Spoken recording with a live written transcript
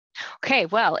Okay,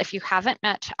 well, if you haven't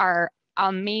met our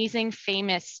amazing,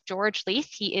 famous George Leith,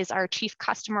 he is our Chief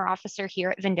Customer Officer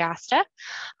here at Vendasta.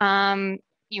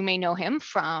 You may know him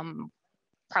from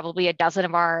probably a dozen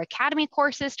of our academy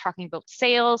courses talking about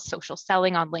sales, social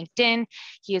selling on LinkedIn.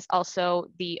 He is also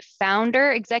the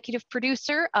founder, executive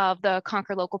producer of the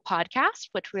Conquer Local podcast,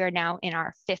 which we are now in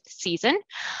our 5th season.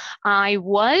 I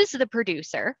was the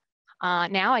producer.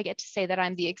 Now I get to say that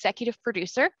I'm the executive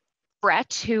producer.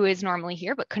 Brett, who is normally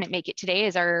here but couldn't make it today,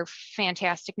 is our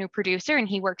fantastic new producer, and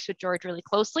he works with George really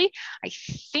closely. I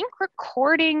think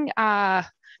recording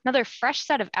another fresh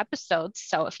set of episodes.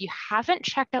 So if you haven't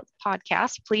checked out the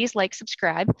podcast, please like,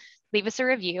 subscribe, leave us a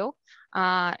review,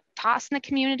 toss in the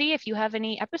community if you have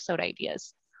any episode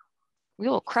ideas. We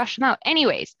will crush them out.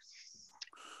 Anyways,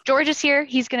 George is here.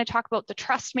 He's going to talk about the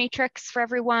trust matrix for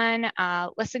everyone.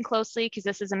 Listen closely because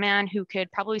this is a man who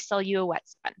could probably sell you a wet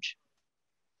sponge.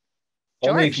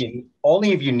 George.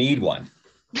 Only if you need one.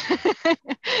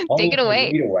 Take it away.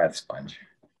 You need a wet sponge.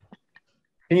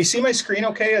 Can you see my screen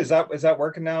okay? Is that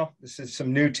working now? This is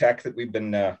some new tech that we've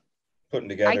been putting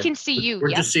together. I can see you.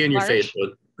 We're just seeing your face.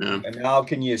 Yeah. And now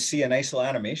can you see a nice little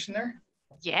animation there?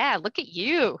 Yeah, look at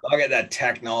you. Look at that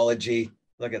technology.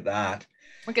 Look at that.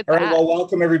 Look at All that. right, well,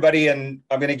 welcome everybody. And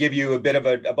I'm going to give you a bit of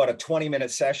about a 20-minute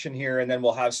session here, and then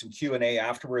we'll have some Q&A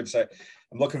afterwards. I'm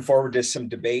looking forward to some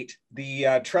debate.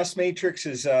 The Trust Matrix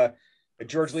is a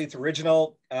George Leith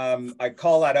original. I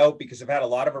call that out because I've had a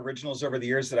lot of originals over the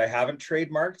years that I haven't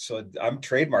trademarked. So I'm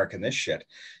trademarking this shit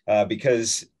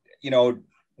because,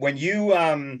 when you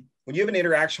have an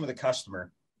interaction with a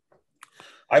customer,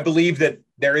 I believe that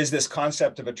there is this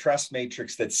concept of a trust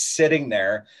matrix that's sitting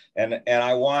there, and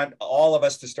I want all of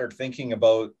us to start thinking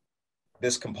about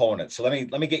this component. So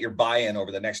let me get your buy-in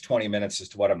over the next 20 minutes as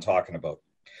to what I'm talking about.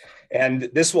 And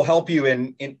this will help you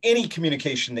in any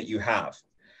communication that you have.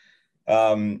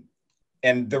 And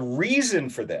the reason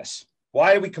for this,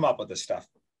 why did we come up with this stuff,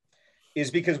 is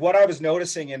because what I was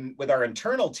noticing with our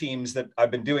internal teams that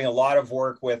I've been doing a lot of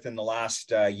work with in the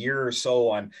last year or so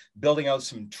on building out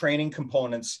some training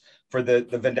components for the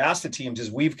Vendasta teams, as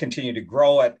we've continued to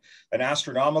grow at an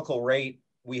astronomical rate.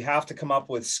 We have to come up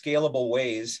with scalable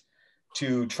ways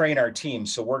to train our team.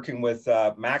 So working with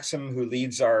Maxim, who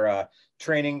leads our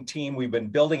training team, we've been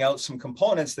building out some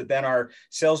components that then our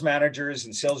sales managers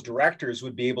and sales directors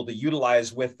would be able to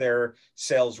utilize with their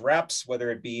sales reps, whether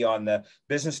it be on the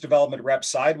business development rep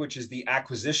side, which is the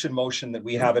acquisition motion that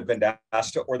we have at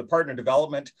Vendasta, or the partner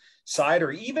development side,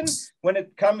 or even when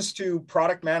it comes to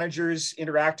product managers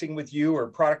interacting with you or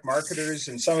product marketers.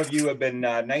 And some of you have been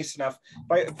nice enough.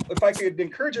 If I could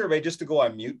encourage everybody just to go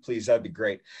on mute, please, that'd be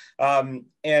great.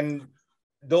 And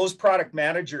those product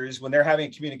managers, when they're having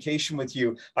a communication with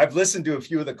you, I've listened to a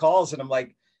few of the calls and I'm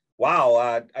like, wow,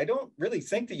 I don't really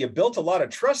think that you built a lot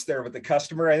of trust there with the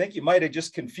customer. I think you might have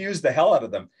just confused the hell out of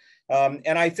them.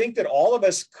 And I think that all of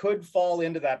us could fall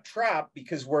into that trap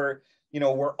because we're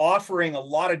offering a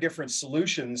lot of different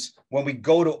solutions when we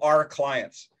go to our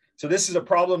clients. So this is a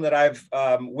problem that I've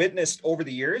witnessed over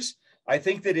the years. I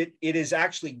think that it is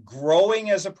actually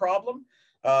growing as a problem.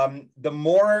 The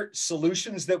more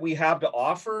solutions that we have to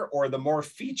offer, or the more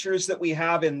features that we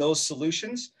have in those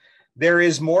solutions, there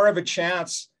is more of a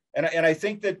chance. And I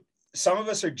think that some of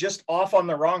us are just off on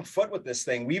the wrong foot with this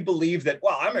thing. We believe that,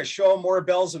 well, I'm going to show them more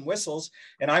bells and whistles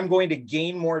and I'm going to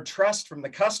gain more trust from the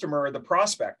customer or the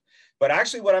prospect. But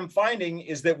actually what I'm finding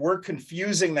is that we're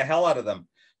confusing the hell out of them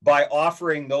by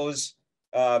offering those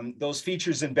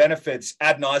features and benefits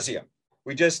ad nauseum.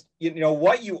 We just,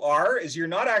 what you are is you're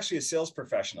not actually a sales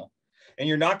professional and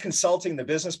you're not consulting the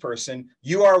business person.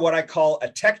 You are what I call a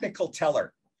technical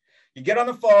teller. You get on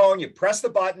the phone, you press the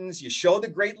buttons, you show the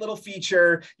great little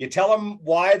feature, you tell them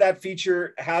why that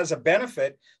feature has a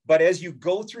benefit. But as you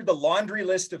go through the laundry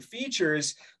list of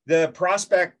features, the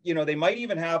prospect, they might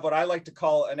even have what I like to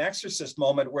call an exorcist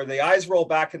moment where the eyes roll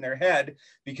back in their head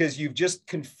because you've just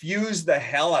confused the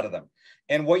hell out of them.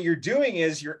 And what you're doing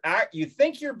is you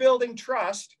think you're building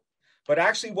trust, but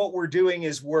actually what we're doing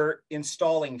is we're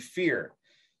installing fear.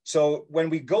 So when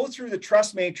we go through the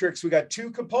trust matrix, we got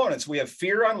two components. We have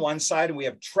fear on one side and we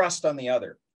have trust on the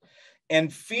other.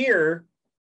 And fear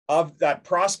of that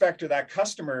prospect or that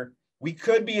customer, we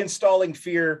could be installing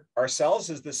fear ourselves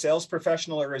as the sales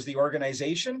professional or as the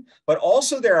organization, but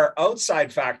also there are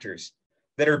outside factors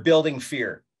that are building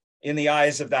fear in the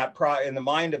eyes of in the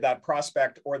mind of that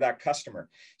prospect or that customer.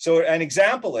 So an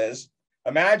example is,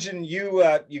 imagine you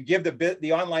give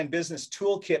the online business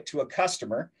toolkit to a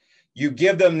customer. You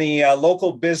give them the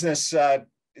local business,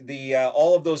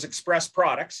 all of those express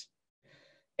products.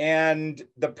 and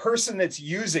the person that's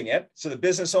using it, so the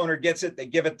business owner gets it, they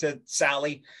give it to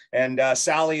Sally, and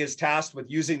Sally is tasked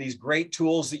with using these great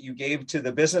tools that you gave to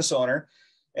the business owner.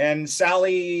 And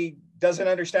Sally doesn't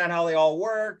understand how they all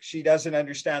work. She doesn't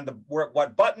understand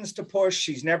what buttons to push.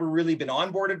 She's never really been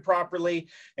onboarded properly.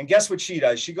 And guess what she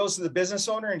does? She goes to the business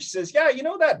owner and she says, yeah, you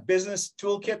know that business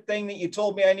toolkit thing that you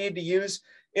told me I needed to use?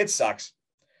 It sucks.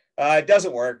 It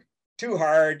doesn't work. Too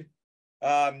hard.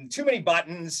 Too many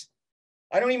buttons.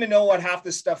 I don't even know what half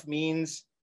this stuff means.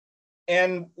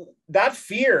 And that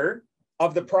fear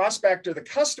of the prospect or the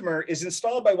customer is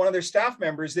installed by one of their staff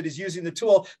members that is using the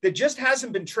tool that just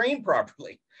hasn't been trained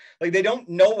properly. Like they don't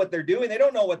know what they're doing. They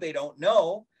don't know what they don't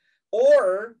know.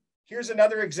 Or here's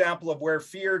another example of where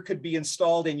fear could be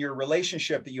installed in your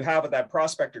relationship that you have with that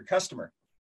prospect or customer.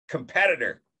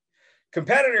 Competitor.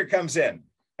 Competitor comes in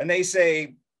and they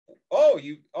say,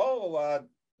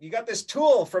 you got this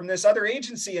tool from this other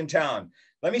agency in town.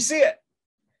 Let me see it.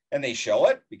 And they show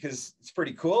it because it's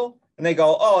pretty cool. And they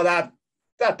go, oh,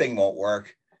 that thing won't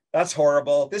work. That's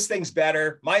horrible. This thing's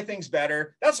better. My thing's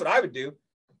better. That's what I would do.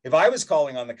 If I was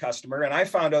calling on the customer and I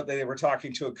found out that they were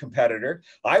talking to a competitor,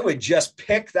 I would just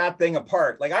pick that thing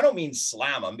apart. Like, I don't mean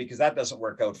slam them because that doesn't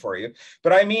work out for you,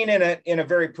 but I mean in a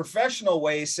very professional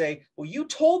way, say, well, you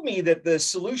told me that the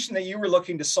solution that you were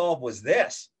looking to solve was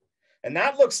this. And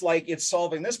that looks like it's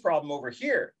solving this problem over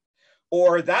here.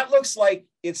 Or that looks like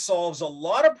it solves a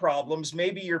lot of problems.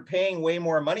 Maybe you're paying way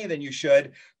more money than you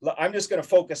should. I'm just going to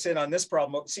focus in on this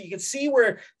problem. So you can see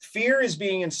where fear is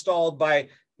being installed by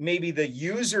maybe the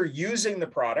user using the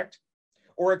product,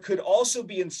 or it could also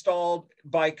be installed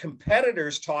by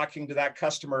competitors talking to that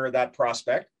customer or that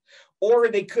prospect, or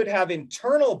they could have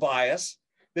internal bias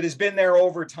that has been there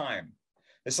over time.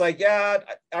 It's like, yeah,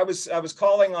 I was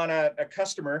calling on a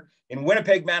customer in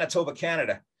Winnipeg, Manitoba,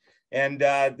 Canada. And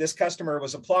this customer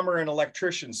was a plumber and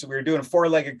electrician. So we were doing a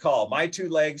 4-legged call. My 2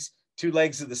 legs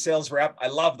of the sales rep. I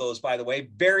love those, by the way.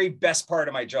 Very best part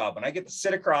of my job. When I get to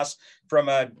sit across from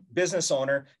a business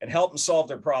owner and help them solve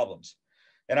their problems.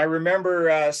 And I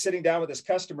remember sitting down with this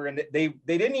customer and they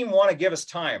didn't even want to give us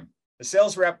time. The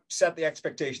sales rep set the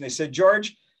expectation. They said,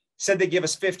 George said they give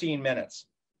us 15 minutes.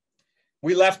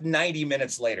 We left 90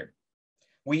 minutes later.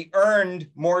 We earned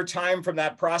more time from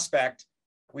that prospect.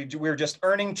 We were just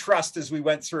earning trust as we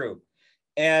went through.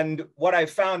 And what I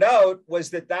found out was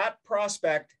that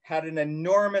prospect had an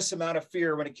enormous amount of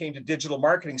fear when it came to digital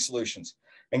marketing solutions.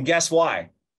 And guess why?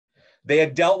 They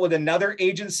had dealt with another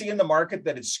agency in the market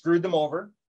that had screwed them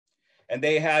over. And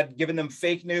they had given them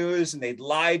fake news and they'd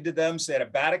lied to them. So they had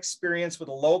a bad experience with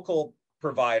a local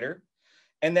provider.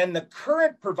 And then the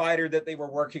current provider that they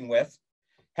were working with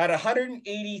had a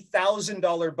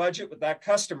 $180,000 budget with that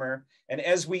customer. And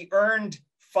as we earned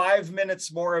 5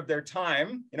 minutes more of their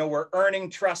time, we're earning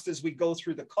trust as we go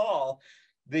through the call,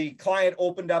 the client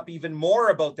opened up even more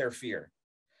about their fear.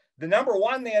 The number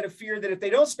one, they had a fear that if they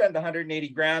don't spend 180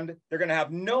 grand, they're going to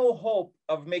have no hope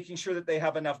of making sure that they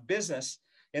have enough business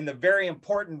in the very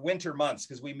important winter months,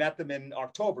 because we met them in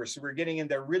October. So we're getting in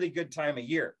their really good time of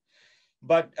year.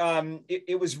 But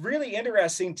it was really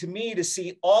interesting to me to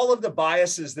see all of the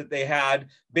biases that they had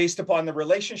based upon the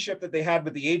relationship that they had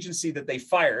with the agency that they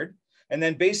fired. And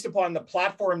then based upon the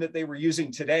platform that they were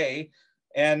using today.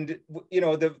 And,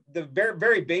 the very,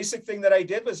 very basic thing that I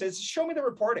did was show me the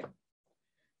reporting.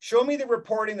 Show me the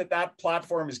reporting that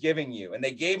platform is giving you. And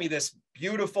they gave me this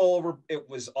beautiful, it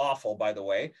was awful, by the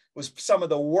way. It was some of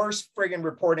the worst friggin'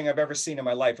 reporting I've ever seen in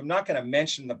my life. I'm not going to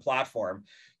mention the platform,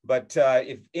 but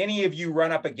if any of you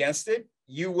run up against it,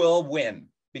 you will win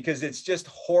because it's just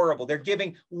horrible. They're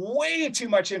giving way too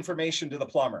much information to the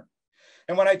plumber.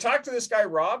 And when I talked to this guy,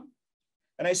 Rob,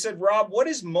 and I said, Rob, what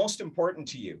is most important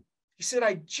to you? He said,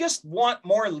 I just want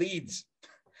more leads.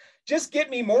 Just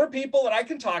get me more people that I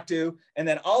can talk to, and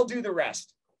then I'll do the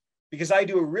rest. Because I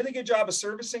do a really good job of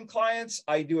servicing clients.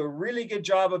 I do a really good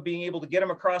job of being able to get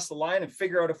them across the line and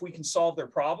figure out if we can solve their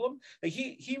problem.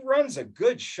 He runs a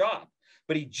good shop,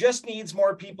 but he just needs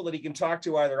more people that he can talk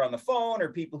to either on the phone or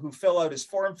people who fill out his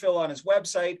form fill on his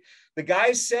website. The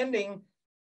guy's sending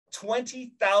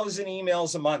 20,000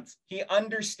 emails a month. He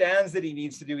understands that he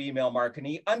needs to do email marketing.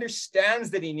 He understands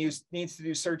that he needs to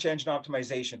do search engine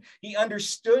optimization. He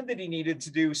understood that he needed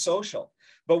to do social.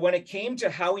 But when it came to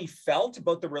how he felt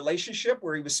about the relationship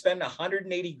where he was spending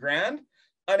 180 grand,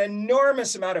 an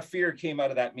enormous amount of fear came out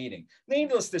of that meeting.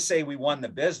 Needless to say, we won the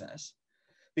business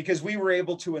because we were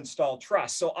able to install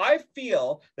trust. So I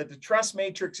feel that the trust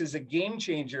matrix is a game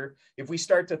changer if we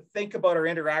start to think about our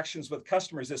interactions with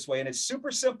customers this way. And it's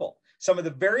super simple. Some of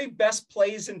the very best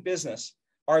plays in business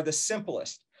are the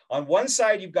simplest. On one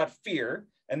side, you've got fear,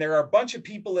 And there are a bunch of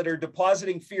people that are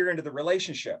depositing fear into the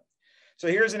relationship. So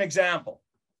here's an example.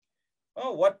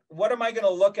 Oh, what am I going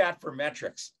to look at for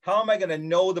metrics? How am I going to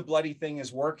know the bloody thing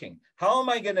is working? How am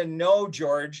I going to know,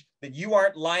 George, that you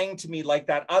aren't lying to me like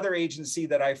that other agency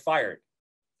that I fired?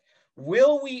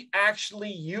 Will we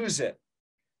actually use it?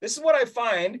 This is what I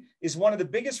find is one of the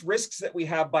biggest risks that we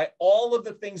have by all of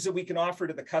the things that we can offer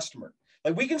to the customer.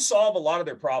 Like, we can solve a lot of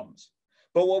their problems,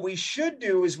 but what we should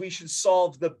do is we should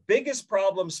solve the biggest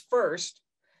problems first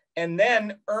and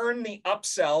then earn the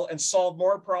upsell and solve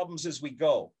more problems as we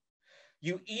go.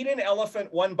 You eat an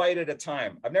elephant one bite at a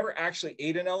time. I've never actually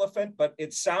ate an elephant, but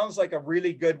it sounds like a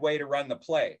really good way to run the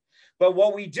play. But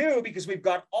what we do, because we've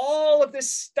got all of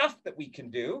this stuff that we can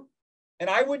do, and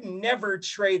I would never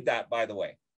trade that, by the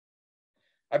way.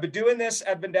 I've been doing this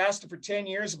at Vendasta for 10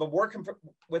 years. I've been working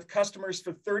with customers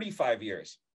for 35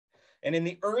 years. And in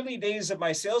the early days of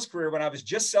my sales career, when I was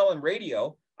just selling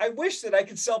radio, I wish that I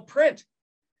could sell print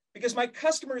because my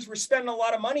customers were spending a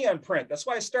lot of money on print. That's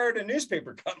why I started a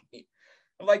newspaper company.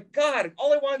 I'm like, God,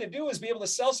 all I wanted to do was be able to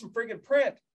sell some friggin'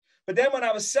 print. But then when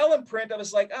I was selling print, I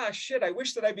was like, shit, I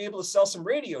wish that I'd be able to sell some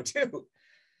radio too.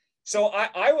 So I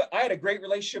had a great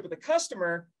relationship with the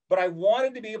customer, but I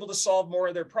wanted to be able to solve more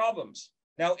of their problems.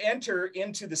 Now enter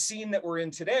into the scene that we're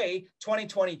in today,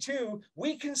 2022,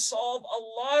 we can solve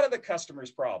a lot of the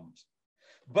customer's problems.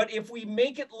 But if we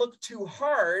make it look too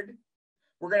hard,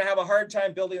 we're going to have a hard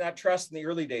time building that trust in the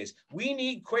early days. We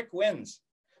need quick wins.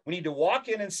 We need to walk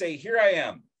in and say, here I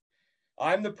am.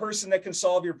 I'm the person that can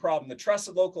solve your problem, the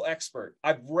trusted local expert.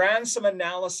 I've ran some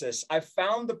analysis. I've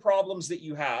found the problems that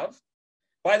you have.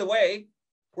 By the way,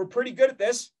 we're pretty good at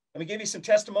this. Let me give you some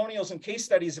testimonials and case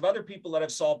studies of other people that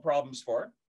I've solved problems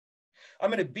for. I'm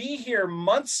going to be here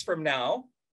months from now.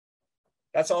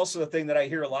 That's also the thing that I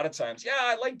hear a lot of times. Yeah,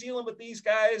 I like dealing with these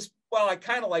guys. Well, I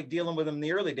kind of like dealing with them in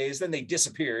the early days. Then they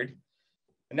disappeared.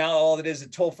 And now all it is a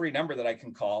toll-free number that I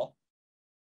can call.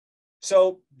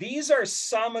 So these are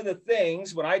some of the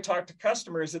things when I talk to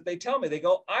customers that they tell me. They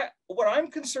go, what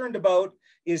I'm concerned about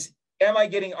is, am I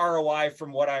getting ROI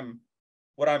from what I'm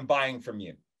buying from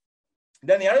you?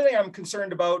 Then the other thing I'm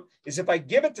concerned about is if I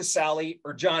give it to Sally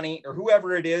or Johnny or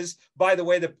whoever it is, by the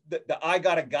way, the I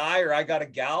got a guy or I got a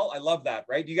gal, I love that,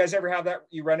 right? Do you guys ever have that?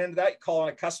 You run into that, you call on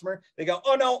a customer, they go,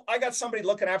 oh no, I got somebody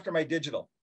looking after my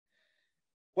digital.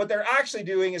 What they're actually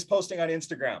doing is posting on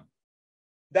Instagram.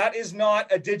 That is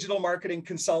not a digital marketing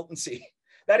consultancy.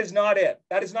 That is not it.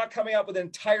 That is not coming up with an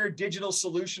entire digital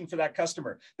solution for that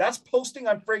customer. That's posting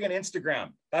on friggin'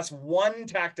 Instagram. That's one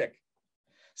tactic.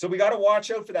 So we got to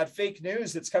watch out for that fake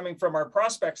news that's coming from our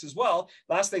prospects as well.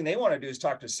 Last thing they want to do is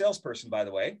talk to a salesperson, by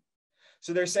the way.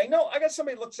 So they're saying, no, I got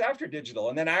somebody that looks after digital.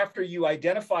 And then after you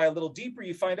identify a little deeper,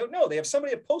 you find out, no, they have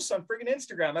somebody that posts on friggin'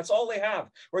 Instagram. That's all they have.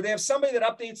 Or they have somebody that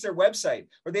updates their website.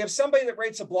 Or they have somebody that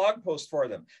writes a blog post for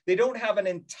them. They don't have an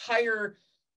entire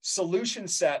solution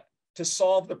set to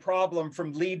solve the problem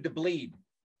from lead to bleed.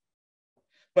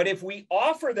 But if we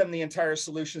offer them the entire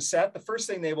solution set, the first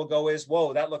thing they will go is,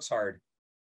 whoa, that looks hard.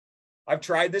 I've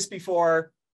tried this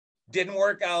before, didn't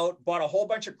work out, bought a whole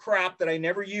bunch of crap that I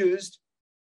never used.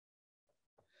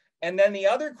 And then the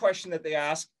other question that they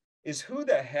ask is, who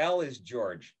the hell is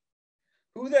George?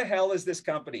 Who the hell is this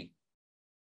company?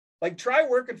 Like, try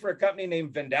working for a company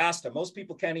named Vendasta. Most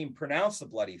people can't even pronounce the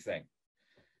bloody thing.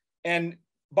 And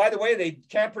by the way, they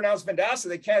can't pronounce Vendasta.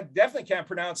 They definitely can't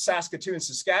pronounce Saskatoon,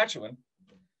 Saskatchewan.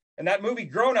 And that movie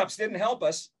Grown Ups didn't help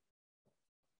us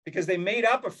because they made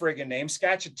up a friggin' name,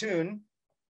 Saskatchewan.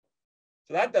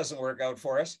 So that doesn't work out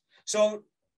for us. So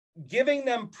giving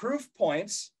them proof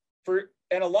points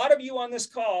and a lot of you on this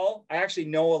call, I actually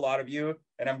know a lot of you,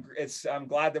 and I'm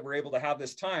glad that we're able to have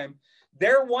this time.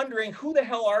 They're wondering, who the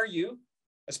hell are you?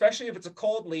 Especially if it's a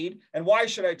cold lead, and why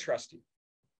should I trust you?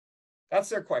 That's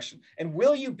their question. And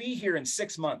will you be here in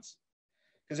 6 months?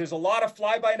 Because there's a lot of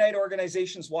fly-by-night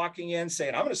organizations walking in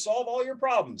saying, I'm going to solve all your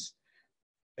problems.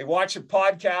 They watch a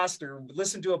podcast or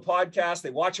listen to a podcast.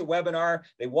 They watch a webinar.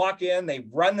 They walk in, they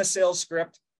run the sales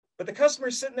script. But the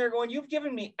customer's sitting there going, you've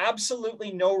given me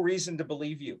absolutely no reason to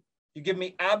believe you. You give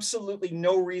me absolutely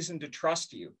no reason to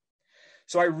trust you.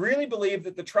 So I really believe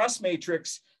that the trust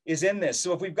matrix is in this.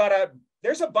 So if we've got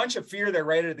there's a bunch of fear there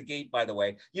right out of the gate, by the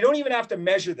way. You don't even have to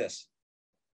measure this.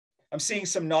 I'm seeing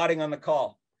some nodding on the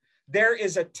call. There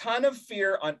is a ton of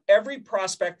fear on every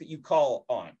prospect that you call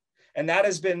on. And that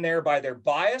has been there by their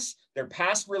bias, their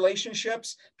past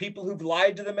relationships, people who've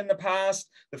lied to them in the past,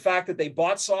 the fact that they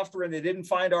bought software and they didn't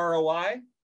find ROI,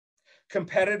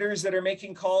 competitors that are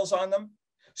making calls on them.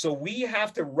 So we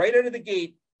have to, right out of the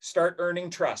gate, start earning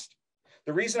trust.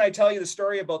 The reason I tell you the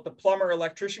story about the plumber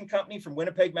electrician company from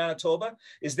Winnipeg, Manitoba,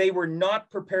 is they were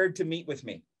not prepared to meet with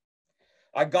me.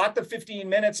 I got the 15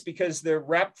 minutes because the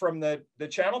rep from the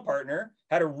channel partner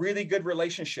had a really good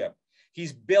relationship.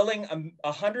 He's billing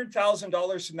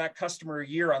 $100,000 from that customer a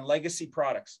year on legacy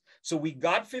products. So we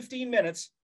got 15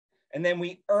 minutes and then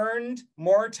we earned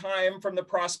more time from the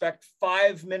prospect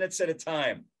 5 minutes at a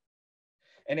time.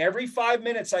 And every 5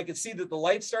 minutes, I could see that the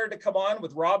lights started to come on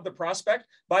with Rob, the prospect.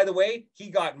 By the way, he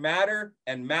got madder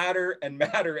and madder and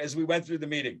madder as we went through the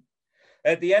meeting.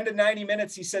 At the end of 90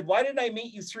 minutes, he said, why didn't I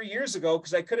meet you 3 years ago?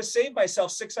 Because I could have saved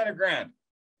myself 600 grand.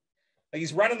 Like,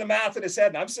 he's running the math in his head.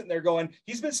 And I'm sitting there going,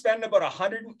 he's been spending about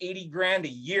 180 grand a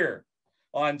year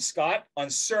on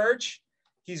search.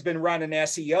 He's been running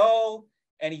SEO,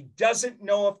 and he doesn't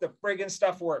know if the friggin'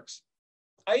 stuff works.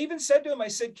 I even said to him, I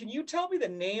said, can you tell me the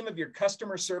name of your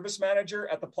customer service manager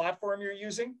at the platform you're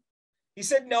using? He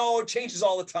said, no, it changes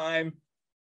all the time.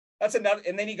 That's another.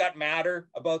 And then he got madder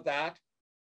about that.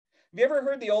 Have you ever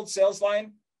heard the old sales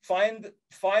line? Find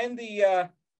the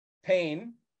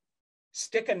pain,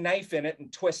 stick a knife in it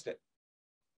and twist it.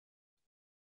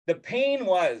 The pain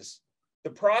was the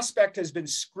prospect has been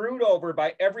screwed over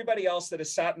by everybody else that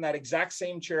has sat in that exact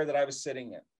same chair that I was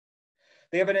sitting in.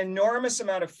 They have an enormous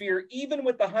amount of fear, even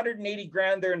with the 180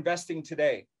 grand they're investing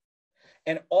today.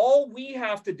 And all we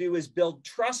have to do is build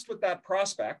trust with that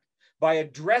prospect by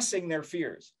addressing their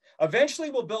fears. Eventually,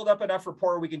 we'll build up enough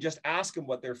rapport we can just ask them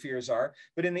what their fears are.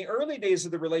 But in the early days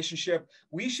of the relationship,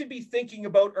 we should be thinking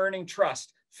about earning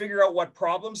trust, figure out what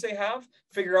problems they have,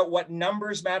 figure out what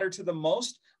numbers matter to them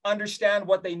most, understand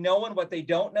what they know and what they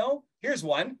don't know. Here's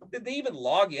one. Did they even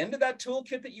log into that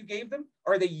toolkit that you gave them?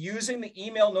 Are they using the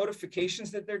email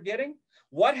notifications that they're getting?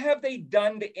 What have they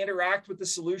done to interact with the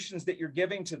solutions that you're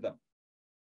giving to them?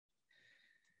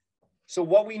 So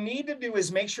what we need to do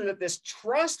is make sure that this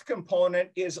trust component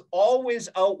is always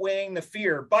outweighing the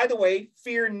fear. By the way,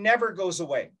 fear never goes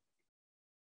away.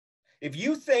 If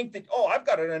you think that, oh, I've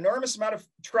got an enormous amount of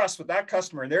trust with that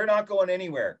customer and they're not going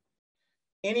anywhere.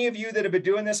 Any of you that have been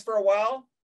doing this for a while,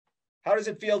 how does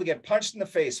it feel to get punched in the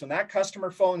face when that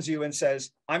customer phones you and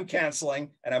says, I'm canceling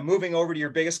and I'm moving over to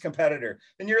your biggest competitor?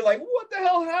 And you're like, what the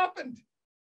hell happened?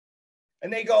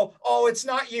 And they go, oh, it's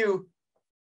not you.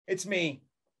 It's me.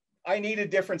 I needed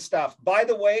different stuff. By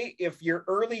the way, if your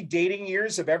early dating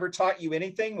years have ever taught you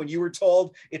anything, when you were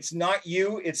told it's not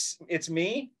you, it's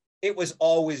me, it was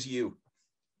always you.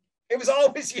 It was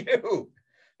always you.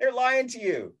 They're lying to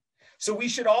you. So we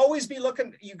should always be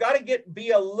looking, you got to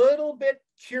be a little bit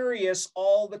curious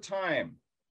all the time.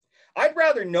 I'd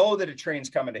rather know that a train's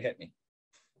coming to hit me.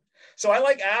 So I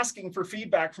like asking for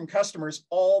feedback from customers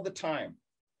all the time.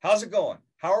 How's it going?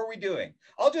 How are we doing?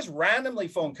 I'll just randomly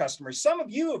phone customers. Some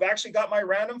of you have actually got my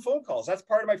random phone calls. That's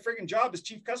part of my friggin' job as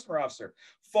Chief Customer Officer.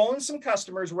 Phone some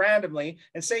customers randomly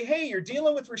and say, hey, you're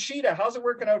dealing with Rashida. How's it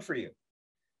working out for you?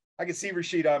 I can see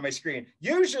Rashida on my screen.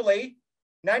 Usually,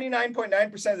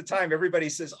 99.9% of the time, everybody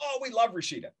says, oh, we love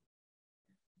Rashida.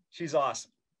 She's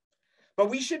awesome. But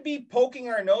we should be poking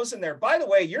our nose in there. By the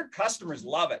way, your customers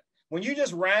love it. When you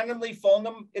just randomly phone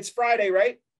them, it's Friday,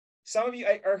 right? Some of you,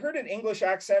 I heard an English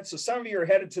accent, so some of you are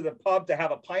headed to the pub to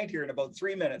have a pint here in about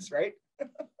 3 minutes, right?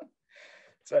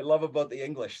 So I love about the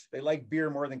English. They like beer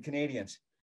more than Canadians.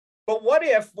 But what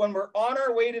if when we're on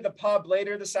our way to the pub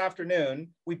later this afternoon,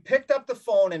 we picked up the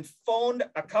phone and phoned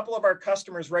a couple of our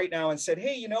customers right now and said,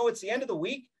 hey, you know, it's the end of the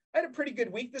week. I had a pretty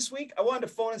good week this week. I wanted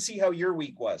to phone and see how your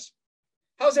week was.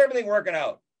 How's everything working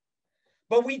out?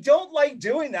 But we don't like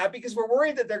doing that because we're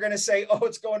worried that they're going to say, oh,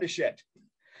 it's going to shit.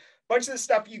 Bunch of the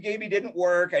stuff you gave me didn't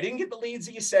work. I didn't get the leads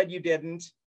that you said you didn't.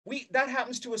 That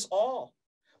happens to us all.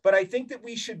 But I think that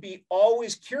we should be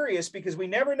always curious because we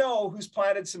never know who's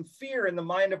planted some fear in the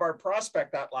mind of our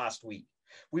prospect that last week.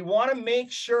 We want to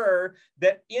make sure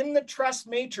that in the trust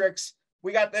matrix,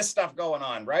 we got this stuff going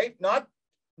on, right? Not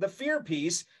the fear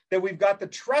piece, that we've got the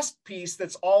trust piece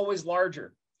that's always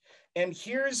larger. And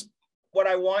here's what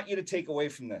I want you to take away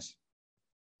from this.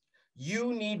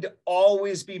 You need to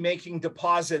always be making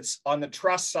deposits on the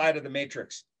trust side of the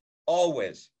matrix,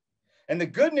 always. And the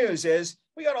good news is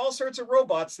we got all sorts of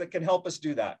robots that can help us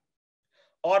do that.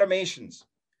 Automations.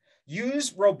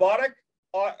 Use robotic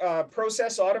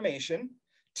process automation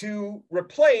to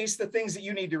replace the things that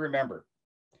you need to remember.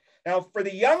 Now, for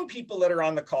the young people that are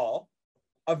on the call,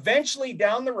 eventually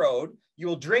down the road, you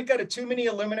will drink out of too many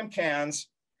aluminum cans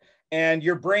and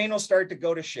your brain will start to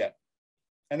go to shit.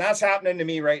 And that's happening to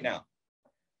me right now.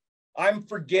 I'm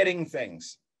forgetting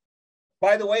things.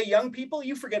 By the way, young people,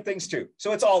 you forget things too.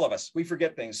 So it's all of us. We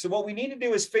forget things. So what we need to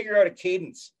do is figure out a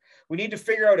cadence. We need to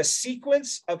figure out a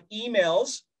sequence of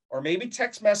emails or maybe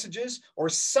text messages or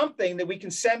something that we can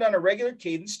send on a regular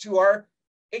cadence to our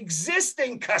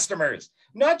existing customers,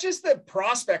 not just the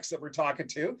prospects that we're talking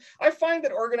to. I find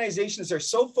that organizations are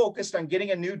so focused on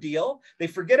getting a new deal, they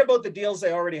forget about the deals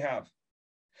they already have.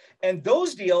 And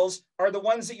those deals are the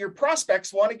ones that your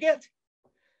prospects want to get,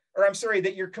 or I'm sorry,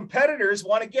 that your competitors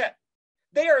want to get.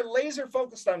 They are laser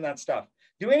focused on that stuff.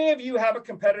 Do any of you have a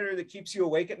competitor that keeps you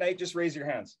awake at night? Just raise your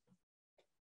hands.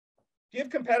 Do you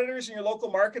have competitors in your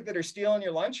local market that are stealing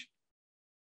your lunch?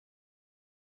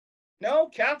 No,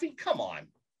 Kathy, come on.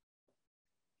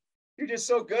 You're just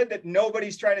so good that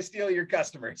nobody's trying to steal your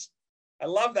customers. I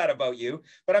love that about you.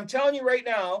 But I'm telling you right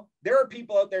now, there are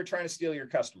people out there trying to steal your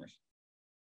customers.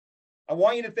 I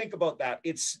want you to think about that.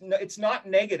 It's not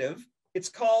negative. It's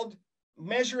called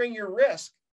measuring your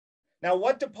risk. Now,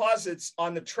 what deposits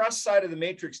on the trust side of the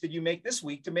matrix did you make this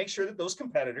week to make sure that those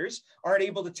competitors aren't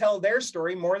able to tell their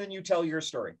story more than you tell your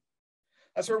story?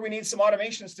 That's where we need some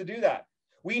automations to do that.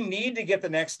 We need to get the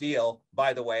next deal,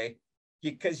 by the way,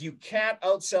 because you can't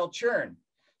outsell churn.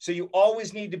 So you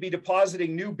always need to be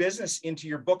depositing new business into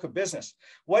your book of business.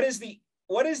 What is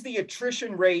the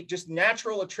attrition rate, just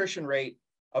natural attrition rate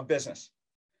of business?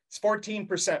 It's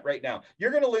 14% right now.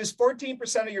 You're going to lose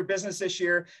 14% of your business this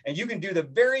year, and you can do the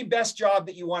very best job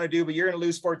that you want to do, but you're going to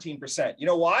lose 14%. You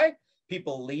know why?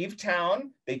 People leave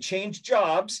town, they change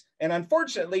jobs, and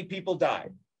unfortunately, people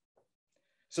die.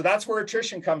 So that's where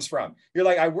attrition comes from. You're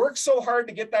like, I worked so hard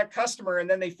to get that customer, and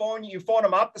then you phone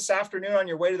them up this afternoon on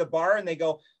your way to the bar, and they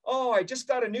go, oh, I just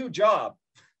got a new job.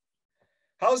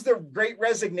 How's the great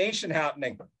resignation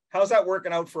happening? How's that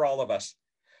working out for all of us?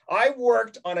 I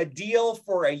worked on a deal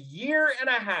for a year and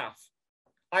a half.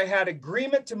 I had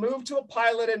agreement to move to a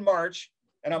pilot in March,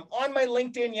 and I'm on my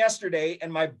LinkedIn yesterday,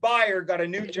 and my buyer got a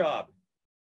new job.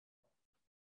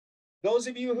 Those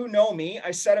of you who know me,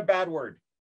 I said a bad word.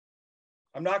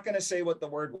 I'm not going to say what the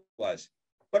word was,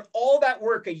 but all that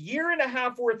work, a year and a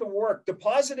half worth of work,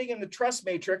 depositing in the trust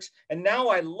matrix, and now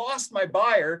I lost my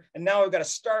buyer, and now I've got to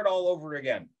start all over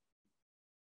again.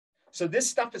 So this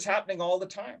stuff is happening all the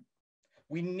time.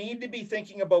 We need to be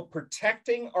thinking about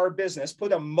protecting our business,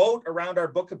 put a moat around our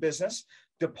book of business,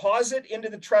 deposit into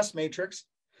the trust matrix,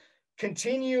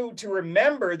 continue to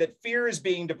remember that fear is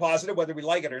being deposited, whether we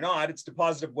like it or not. It's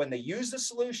deposited when they use the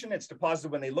solution. It's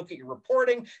deposited when they look at your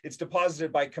reporting. It's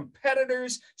deposited by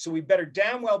competitors. So we better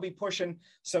damn well be pushing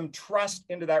some trust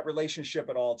into that relationship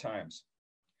at all times.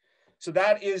 So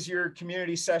that is your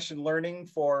community session learning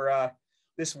for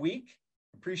this week.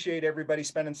 Appreciate everybody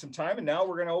spending some time. And now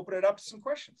we're going to open it up to some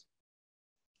questions.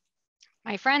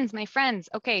 My friends.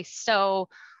 Okay, so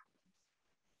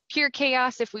pure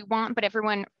chaos if we want, but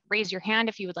everyone raise your hand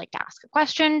if you would like to ask a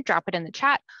question, drop it in the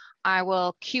chat. I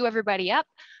will queue everybody up.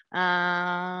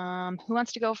 Who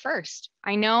wants to go first?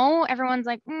 I know everyone's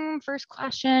like, first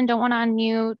question, don't want to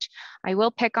unmute. I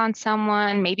will pick on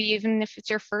someone, maybe even if it's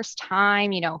your first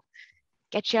time,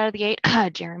 get you out of the gate.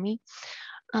 Jeremy.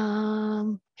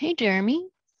 Hey, Jeremy,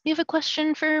 you have a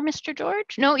question for Mr.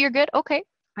 George? No, you're good. Okay,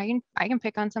 I can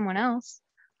pick on someone else.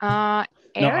 No,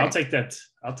 I'll take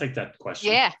that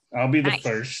question. Yeah, I'll be the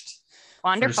first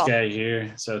guy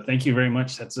here. So thank you very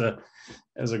much. That's a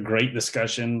great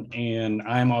discussion. And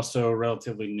I'm also a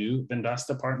relatively new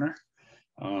Vendasta partner.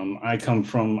 I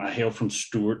hail from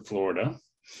Stuart, Florida,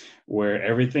 where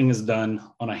everything is done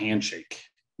on a handshake.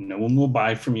 No one will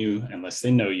buy from you unless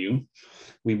they know you.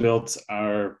 We built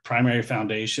our primary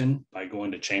foundation by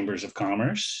going to chambers of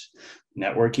commerce,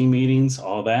 networking meetings,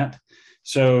 all that.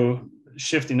 So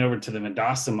shifting over to the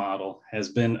Vendasta model has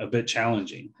been a bit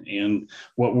challenging. And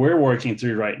what we're working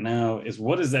through right now is,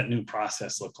 what does that new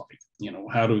process look like?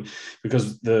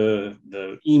 Because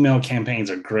the email campaigns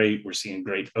are great. We're seeing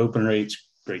great open rates,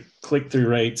 great click-through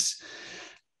rates.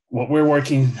 What we're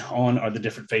working on are the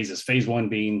different phases. Phase one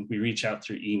being we reach out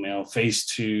through email. Phase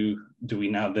two, do we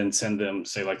now then send them,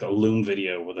 say, like a Loom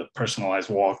video with a personalized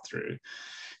walkthrough?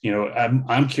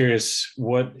 I'm curious,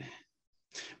 what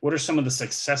are some of the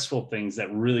successful things that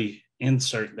really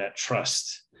insert that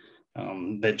trust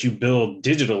that you build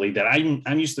digitally that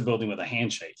I'm used to building with a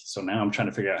handshake? So now I'm trying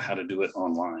to figure out how to do it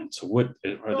online. So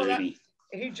any?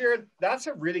 Hey, Jared, that's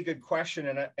a really good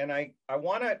question. And I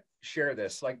want to share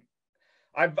this. Like,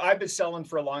 I've been selling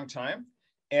for a long time,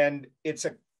 and it's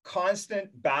a constant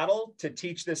battle to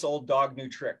teach this old dog new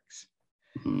tricks.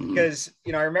 Because,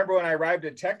 I remember when I arrived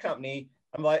at a tech company,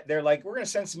 they're like, we're going to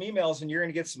send some emails and you're going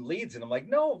to get some leads. And I'm like,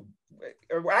 no.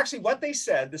 Or actually, what they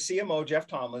said, the CMO, Jeff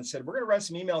Tomlin, said, we're going to run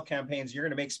some email campaigns. You're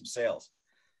going to make some sales.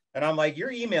 And I'm like,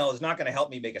 your email is not going to help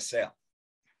me make a sale.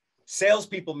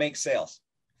 Salespeople make sales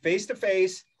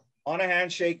face-to-face on a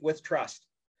handshake with trust.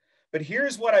 But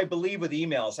here's what I believe with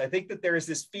emails. I think that there is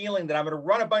this feeling that I'm going to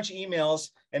run a bunch of emails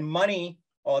and money.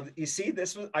 Oh, you see,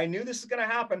 I knew this was going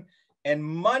to happen, and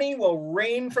money will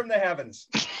rain from the heavens.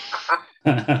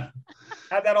 Had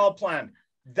that all planned.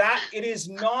 That it is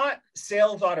not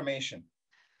sales automation.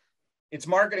 It's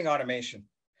marketing automation.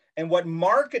 And what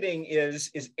marketing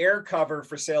is air cover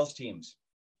for sales teams.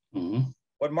 Mm-hmm.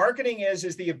 What marketing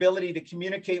is the ability to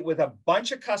communicate with a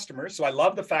bunch of customers. So I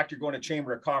love the fact you're going to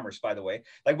Chamber of Commerce, by the way.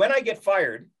 Like when I get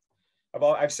fired,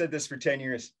 I've said this for 10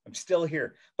 years, I'm still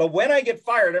here. But when I get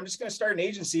fired, I'm just going to start an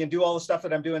agency and do all the stuff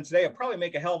that I'm doing today. I'll probably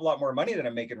make a hell of a lot more money than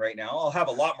I'm making right now. I'll have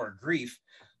a lot more grief.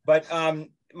 But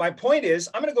my point is,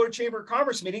 I'm going to go to Chamber of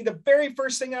Commerce meeting. The very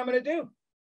first thing I'm going to do,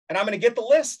 and I'm going to get the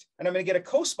list, and I'm going to get a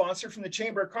co-sponsor from the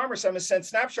Chamber of Commerce. I'm going to send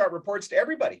snapshot reports to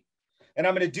everybody. And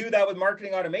I'm going to do that with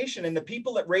marketing automation. And the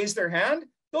people that raise their hand,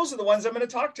 those are the ones I'm going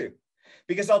to talk to.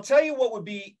 Because I'll tell you what would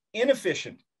be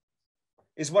inefficient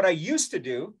is what I used to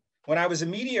do when I was a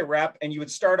media rep, and you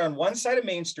would start on one side of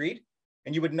Main Street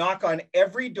and you would knock on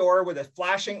every door with a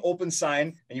flashing open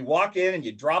sign, and you walk in and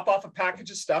you drop off a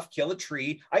package of stuff, kill a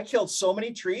tree. I killed so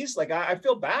many trees. Like I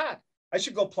feel bad. I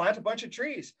should go plant a bunch of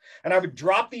trees. And I would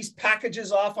drop these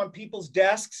packages off on people's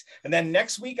desks. And then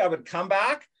next week I would come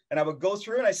back and I would go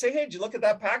through and I say, hey, did you look at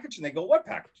that package? And they go, what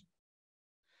package?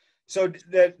 So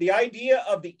the idea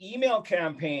of the email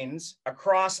campaigns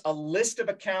across a list of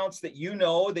accounts that you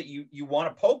know that you want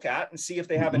to poke at and see if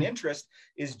they have an interest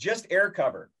is just air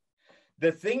cover.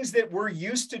 The things that we're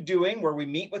used to doing where we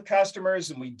meet with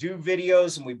customers and we do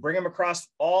videos and we bring them across,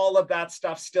 all of that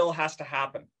stuff still has to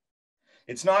happen.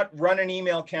 It's not run an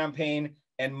email campaign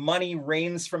and money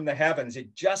rains from the heavens.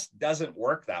 It just doesn't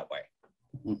work that way.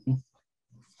 Mm-hmm.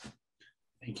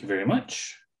 Thank you very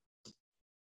much.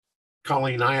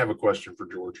 Colleen, I have a question for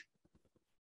George.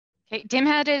 Okay, Tim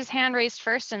had his hand raised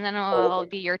first, and then it'll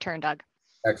be your turn, Doug.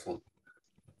 Excellent.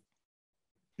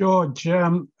 George,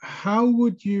 how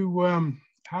would you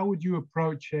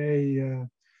approach a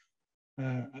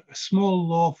small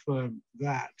law firm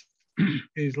that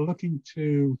is looking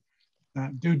to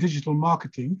do digital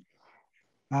marketing,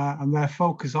 and their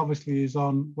focus obviously is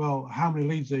on, well, how many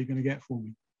leads are you going to get for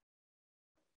me?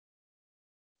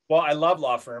 Well, I love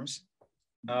law firms.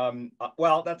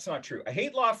 Well, that's not true. I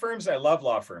hate law firms. I love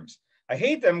law firms. I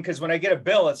hate them because when I get a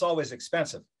bill, it's always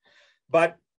expensive.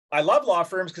 But I love law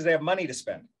firms because they have money to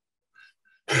spend.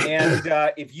 And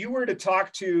if you were to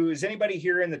talk to, is anybody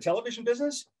here in the television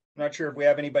business? I'm not sure if we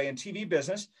have anybody in TV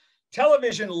business.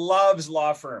 Television loves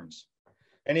law firms.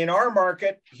 And in our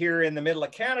market here in the middle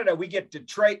of Canada, we get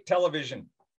Detroit television.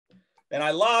 And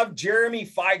I love Jeremy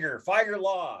Feiger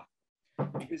Law,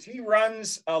 because he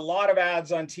runs a lot of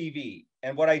ads on TV.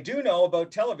 And what I do know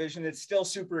about television, it's still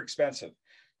super expensive.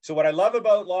 So what I love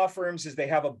about law firms is they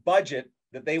have a budget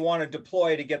that they want to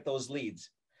deploy to get those leads.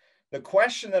 The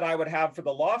question that I would have for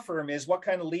the law firm is, what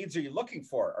kind of leads are you looking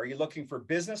for? Are you looking for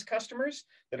business customers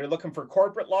that are looking for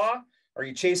corporate law? Are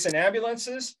you chasing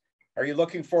ambulances? Are you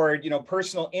looking for,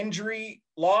 personal injury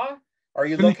law? Are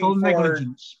you clinical looking for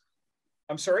negligence?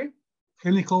 I'm sorry?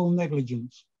 Clinical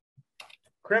negligence.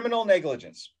 Criminal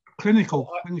negligence. Clinical.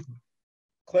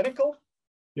 Clinical?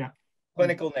 Yeah.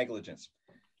 Clinical negligence.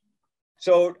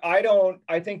 So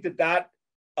I think that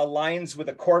aligns with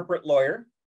a corporate lawyer.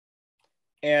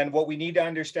 And what we need to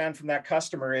understand from that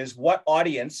customer is what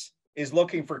audience is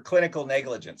looking for clinical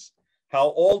negligence.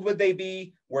 How old would they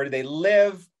be? Where do they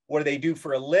live? What do they do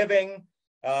for a living?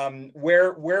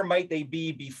 Where might they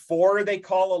be before they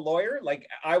call a lawyer? Like,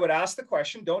 I would ask the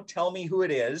question, don't tell me who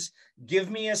it is. Give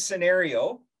me a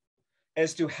scenario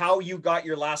as to how you got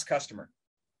your last customer.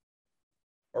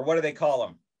 Or what do they call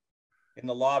them in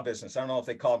the law business? I don't know if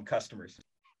they call them customers.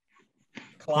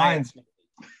 Clients.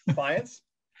 Clients?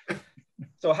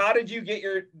 So how did you get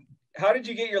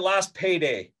your last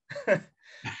payday?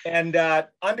 And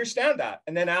understand that,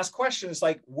 and then ask questions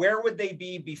like, where would they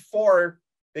be before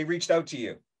they reached out to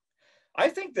you? I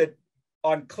think that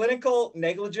on clinical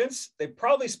negligence, they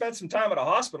probably spent some time at a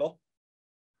hospital.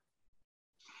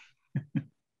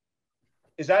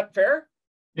 Is that fair?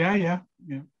 Yeah.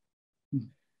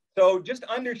 So just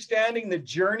understanding the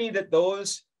journey that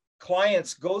those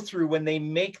clients go through when they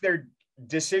make their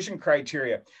decision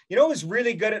criteria. You know who's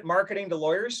really good at marketing to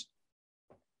lawyers?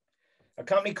 A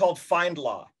company called Find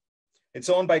Law. It's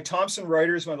owned by Thomson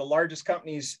Reuters, one of the largest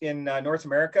companies in North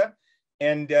America.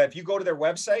 And if you go to their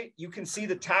website, you can see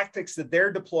the tactics that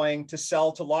they're deploying to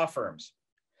sell to law firms.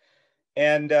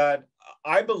 And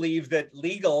I believe that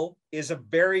legal is a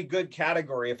very good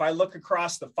category. If I look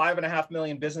across the 5.5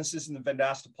 million businesses in the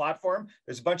Vendasta platform,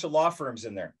 there's a bunch of law firms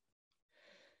in there.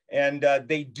 And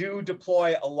they do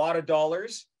deploy a lot of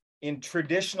dollars in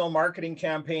traditional marketing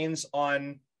campaigns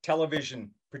on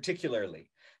television, particularly.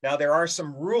 Now, there are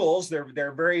some rules.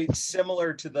 They're very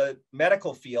similar to the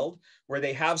medical field, where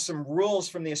they have some rules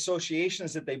from the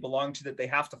associations that they belong to that they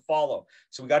have to follow.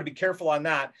 So we got to be careful on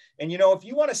that. And, you know, if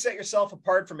you want to set yourself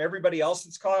apart from everybody else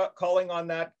that's calling on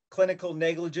that clinical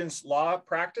negligence law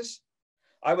practice,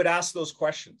 I would ask those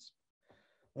questions.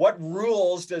 What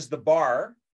rules does the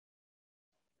bar,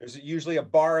 there's usually a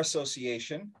bar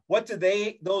association, what do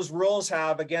those rules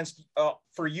have against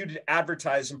for you to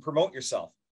advertise and promote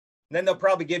yourself? And then they'll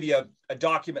probably give you a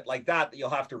document like that you'll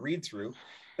have to read through.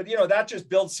 But, you know, that just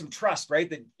builds some trust, right?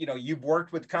 That, you know, you've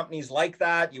worked with companies like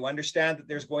that. You understand that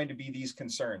there's going to be these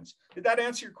concerns. Did that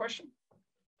answer your question?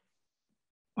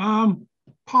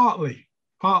 Partly,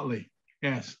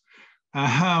 yes.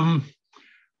 I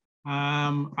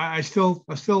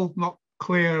still not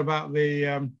clear about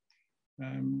the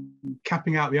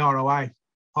capping out the ROI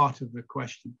part of the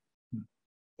question.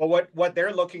 Well, what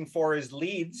they're looking for is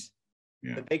leads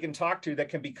that they can talk to that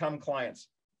can become clients.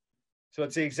 So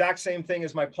it's the exact same thing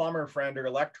as my plumber friend or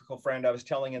electrical friend I was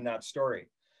telling in that story.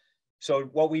 So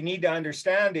what we need to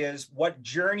understand is, what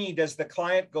journey does the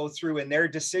client go through in their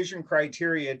decision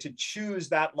criteria to choose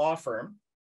that law firm,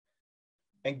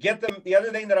 and get them. The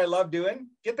other thing that I love doing,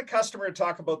 get the customer to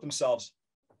talk about themselves.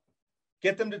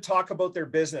 Get them to talk about their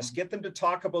business. Get them to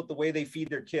talk about the way they feed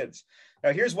their kids.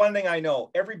 Now, here's one thing I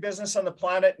know. Every business on the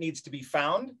planet needs to be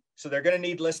found. So they're going to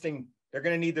need listing. They're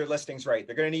going to need their listings right.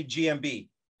 They're going to need GMB.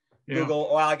 Google,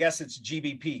 well, I guess it's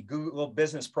GBP, Google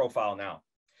Business Profile now.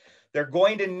 They're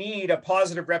going to need a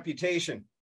positive reputation.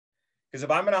 Because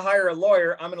if I'm going to hire a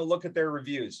lawyer, I'm going to look at their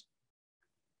reviews.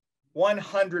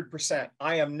 100%.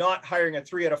 I am not hiring a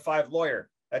 3 out of 5 lawyer.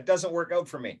 That doesn't work out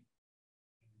for me.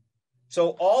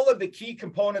 So all of the key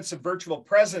components of virtual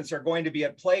presence are going to be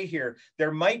at play here.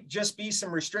 There might just be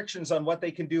some restrictions on what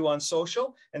they can do on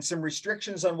social and some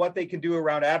restrictions on what they can do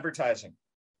around advertising.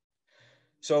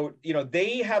 So, you know,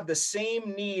 they have the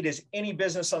same need as any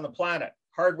business on the planet.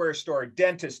 Hardware store,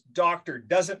 dentist, doctor,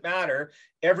 doesn't matter.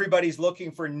 Everybody's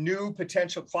looking for new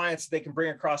potential clients they can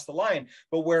bring across the line.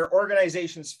 But where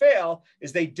organizations fail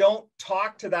is they don't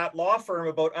talk to that law firm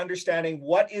about understanding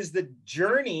what is the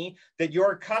journey that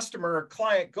your customer or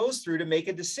client goes through to make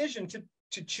a decision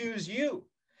to choose you.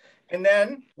 And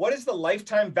then what is the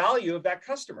lifetime value of that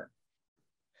customer?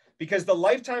 Because the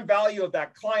lifetime value of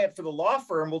that client for the law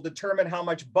firm will determine how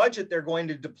much budget they're going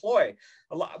to deploy.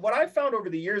 What I've found over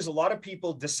the years, a lot of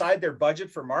people decide their budget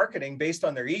for marketing based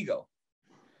on their ego.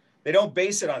 They don't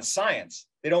base it on science.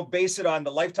 They don't base it on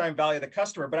the lifetime value of the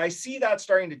customer. But I see that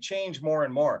starting to change more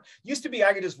and more. Used to be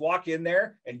I could just walk in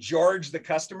there and George the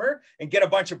customer and get a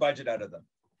bunch of budget out of them.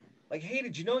 Like, hey,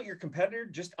 did you know your competitor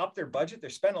just upped their budget? They're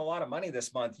spending a lot of money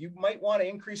this month. You might want to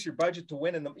increase your budget to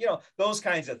win in the, you know, those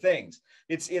kinds of things.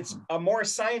 It's a more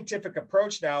scientific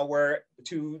approach now where,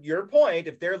 to your point,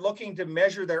 if they're looking to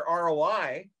measure their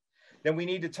ROI, then we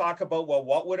need to talk about, well,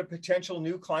 what would a potential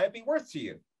new client be worth to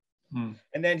you?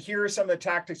 And then here are some of the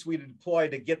tactics we deploy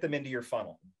to get them into your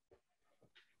funnel.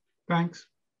 Thanks.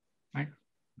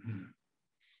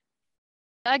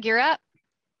 Doug, you're up.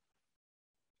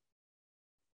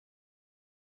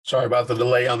 Sorry about the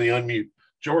delay on the unmute.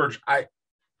 George, I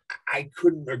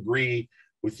couldn't agree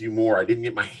with you more. I didn't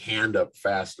get my hand up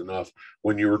fast enough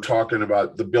when you were talking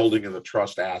about the building of the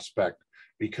trust aspect,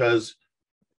 because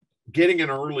getting an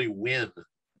early win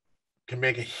can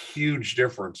make a huge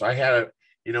difference. I've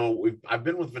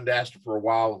been with Vendasta for a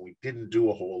while and we didn't do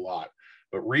a whole lot.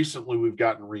 But recently we've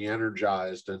gotten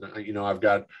re-energized, and I've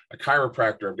got a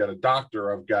chiropractor, I've got a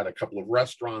doctor, I've got a couple of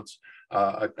restaurants.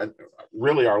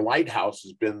 Really, our lighthouse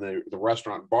has been the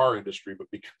restaurant and bar industry, but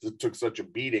because it took such a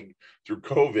beating through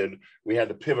COVID, we had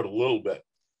to pivot a little bit.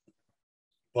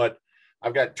 But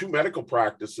I've got 2 medical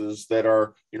practices that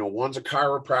are, one's a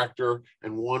chiropractor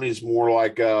and one is more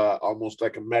like almost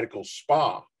like a medical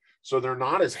spa. So they're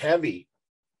not as heavy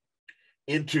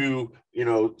into,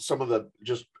 some of the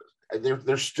just.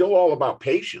 They're still all about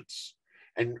patients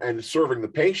and serving the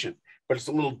patient, but it's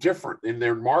a little different in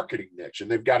their marketing niche,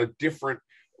 and they've got a different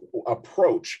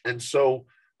approach. And so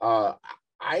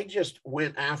I just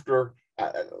went after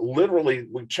literally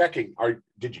checking,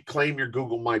 did you claim your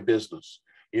Google My Business?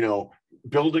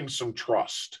 Building some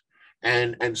trust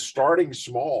and starting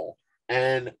small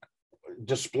and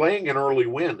displaying an early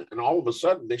win. And all of a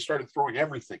sudden they started throwing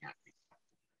everything at me.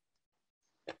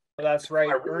 That's right.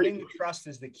 Earning the trust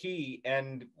is the key.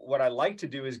 And what I like to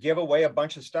do is give away a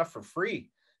bunch of stuff for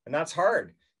free. And that's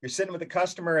hard. You're sitting with a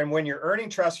customer, and when you're earning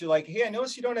trust, you're like, hey, I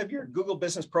noticed you don't have your Google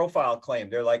Business Profile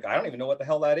claim. They're like, I don't even know what the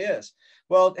hell that is.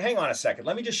 Well, hang on a second.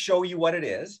 Let me just show you what it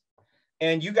is.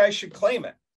 And you guys should claim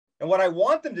it. And what I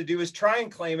want them to do is try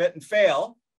and claim it and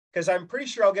fail, because I'm pretty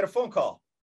sure I'll get a phone call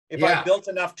if I built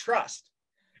enough trust.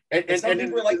 And some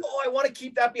people are like, oh, I want to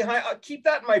keep that behind. I'll keep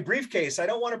that in my briefcase. I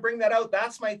don't want to bring that out.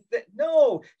 That's my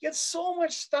no. You get so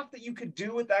much stuff that you could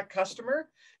do with that customer.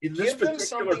 Give them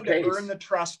something to earn the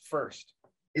trust first.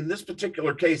 In this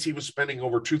particular case, he was spending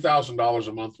over $2,000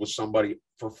 a month with somebody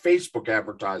for Facebook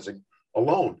advertising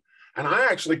alone. And I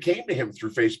actually came to him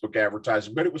through Facebook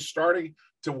advertising, but it was starting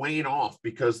to wane off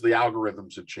because the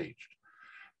algorithms had changed.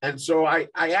 And so I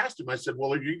asked him, I said,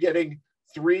 well, are you getting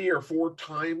 3 or 4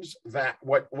 times that,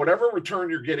 whatever return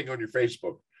you're getting on your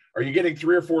Facebook, are you getting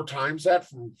 3 or 4 times that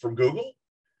from Google?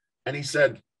 And he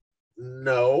said,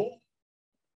 no.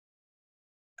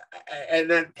 And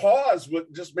that pause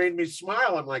just made me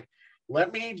smile. I'm like,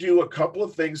 let me do a couple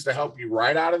of things to help you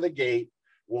right out of the gate.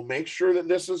 We'll make sure that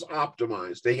this is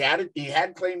optimized. He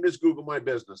had claimed his Google My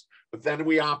Business, but then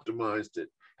we optimized it.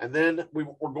 And then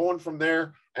we're going from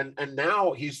there. And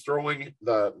now he's throwing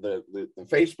the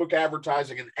Facebook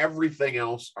advertising and everything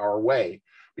else our way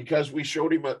because we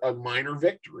showed him a minor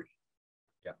victory.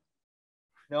 Yeah.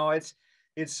 No, it's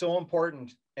so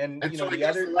important. And you know,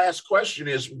 the last question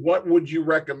is, what would you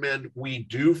recommend we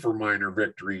do for minor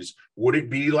victories? Would it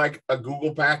be like a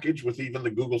Google package with even the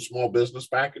Google Small Business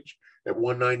package at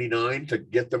 $199 to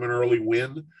get them an early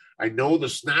win? I know the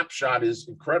snapshot is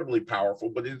incredibly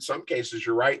powerful, but in some cases,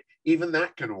 you're right, even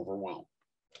that can overwhelm.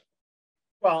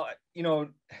 Well, you know,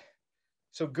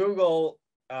 so Google,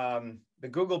 the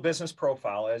Google Business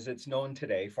Profile, as it's known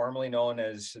today, formerly known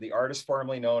as the artist,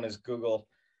 formerly known as Google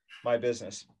My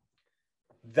Business,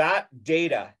 that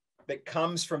data that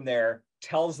comes from there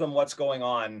tells them what's going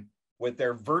on with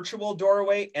their virtual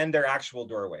doorway and their actual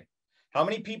doorway. How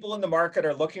many people in the market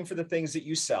are looking for the things that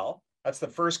you sell? That's the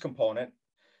first component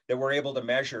that we're able to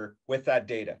measure with that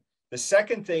data. The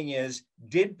second thing is,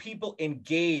 did people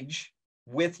engage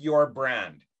with your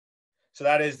brand? So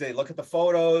that is, they look at the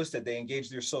photos, did they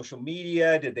engage their social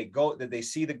media? Did they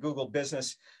see the Google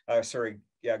Business,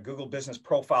 Google Business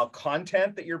Profile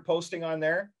content that you're posting on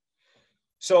there?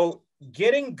 So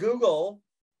getting Google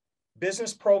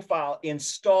Business Profile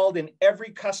installed in every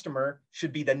customer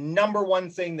should be the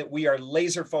 #1 thing that we are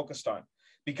laser focused on,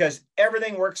 because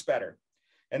everything works better.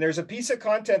 And there's a piece of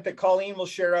content that Colleen will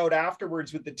share out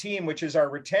afterwards with the team, which is our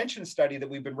retention study that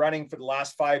we've been running for the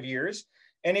last 5 years.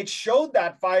 And it showed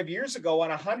that 5 years ago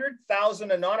on 100,000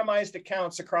 anonymized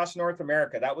accounts across North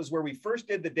America. That was where we first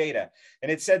did the data.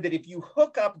 And it said that if you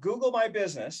hook up Google My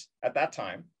Business at that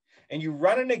time, and you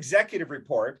run an executive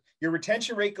report, your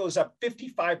retention rate goes up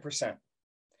 55%.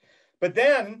 But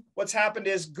then what's happened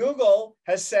is Google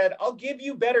has said, I'll give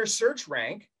you better search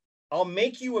rank. I'll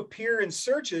make you appear in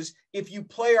searches if you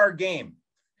play our game,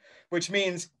 which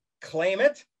means claim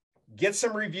it, get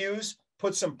some reviews,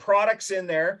 put some products in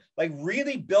there, like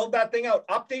really build that thing out,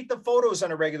 update the photos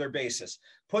on a regular basis,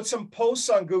 put some posts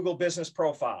on Google Business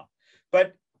Profile.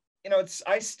 But you know,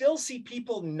 I still see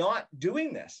people not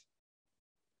doing this.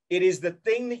 It is the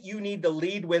thing that you need to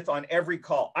lead with on every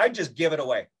call. I just give it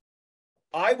away.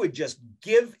 I would just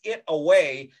give it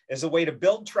away as a way to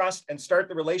build trust and start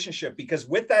the relationship, because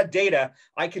with that data,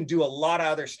 I can do a lot of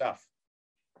other stuff.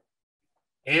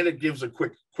 And it gives a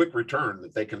quick return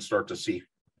that they can start to see,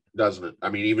 doesn't it? I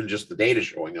mean, even just the data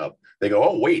showing up, they go,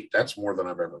 oh, wait, that's more than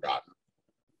I've ever gotten.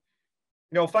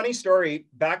 You know, funny story,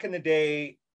 back in the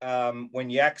day when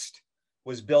Yext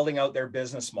was building out their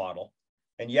business model,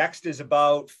 and Yext is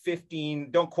about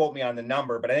 15, don't quote me on the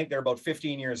number, but I think they're about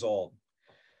 15 years old.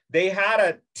 They had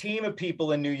a team of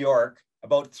people in New York,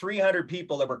 about 300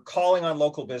 people that were calling on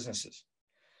local businesses.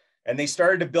 And they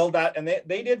started to build that, and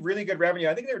they did really good revenue.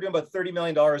 I think they were doing about $30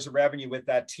 million of revenue with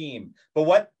that team. But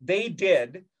what they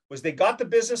did was they got the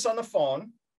business on the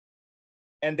phone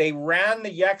and they ran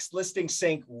the Yext listing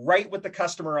sync right with the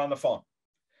customer on the phone.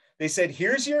 They said,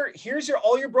 here's your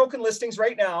all your broken listings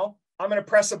right now. I'm going to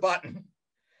press a button.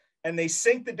 And they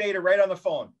synced the data right on the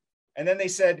phone. And then they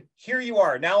said, here you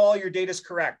are. Now all your data is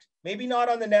correct. Maybe not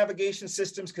on the navigation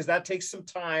systems because that takes some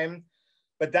time,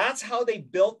 but that's how they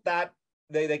built that.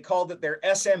 They called it their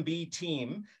SMB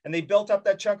team, and they built up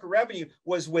that chunk of revenue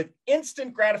was with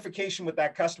instant gratification with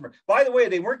that customer. By the way,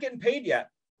 they weren't getting paid yet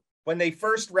when they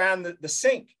first ran the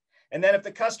sync. And then if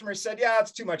the customer said, yeah,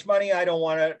 it's too much money, I don't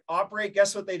want to operate,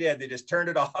 guess what they did? They just turned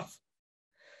it off.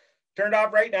 Turned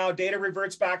off right now, data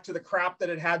reverts back to the crap that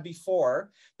it had before.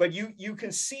 But you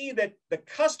can see that the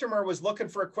customer was looking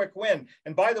for a quick win.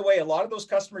 And by the way, a lot of those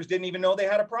customers didn't even know they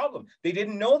had a problem. They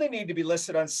didn't know they needed to be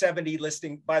listed on 70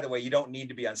 listing. By the way, you don't need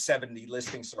to be on 70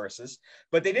 listing sources,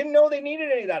 but they didn't know they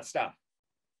needed any of that stuff.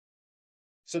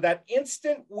 So that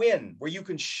instant win where you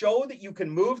can show that you can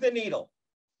move the needle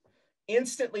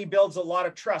instantly builds a lot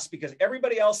of trust because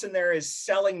everybody else in there is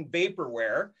selling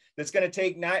vaporware that's going to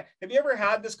take nine. Have you ever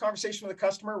had this conversation with a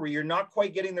customer where you're not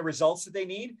quite getting the results that they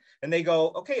need? And they go,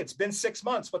 okay, it's been 6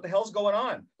 months. What the hell's going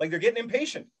on? Like they're getting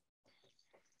impatient.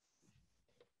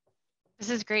 This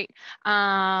is great.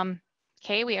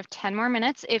 Okay, we have 10 more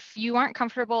minutes. If you aren't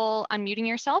comfortable unmuting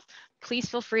yourself, please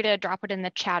feel free to drop it in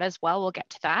the chat as well. We'll get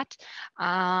to that.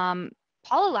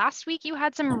 Paula, last week you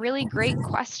had some really great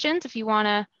questions. If you want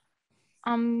to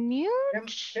unmute.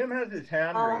 Tim has his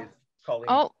hand raised, Colleen.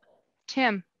 Oh,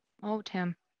 Tim. Oh,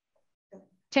 Tim.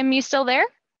 Tim, you still there?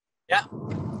 Yeah.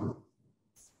 Do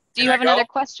you have another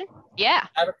question? Yeah.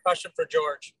 I have a question for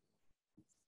George.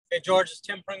 Hey, George, it's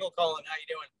Tim Pringle calling. How you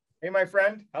doing? Hey, my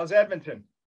friend. How's Edmonton?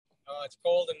 It's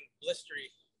cold and blistery.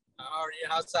 How are you?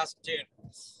 How's Saskatoon?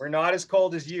 We're not as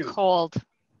cold as you. Cold.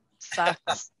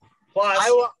 Sucks.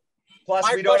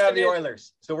 Plus we don't have the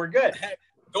Oilers, so we're good.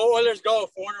 Go Oilers, go.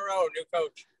 4 in a row, new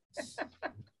coach.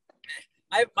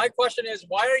 My question is,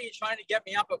 why are you trying to get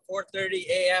me up at 4:30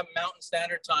 a.m. Mountain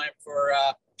Standard Time for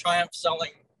Triumph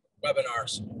selling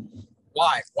webinars?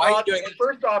 Why? Why are you doing it?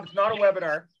 First off, it's not a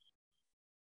webinar.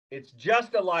 It's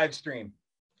just a live stream.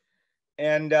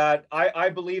 And I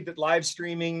believe that live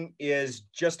streaming is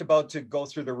just about to go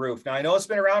through the roof. Now, I know it's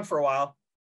been around for a while,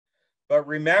 but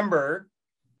remember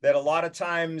that a lot of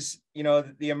times, you know,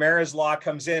 the Amara's Law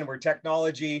comes in where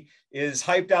technology is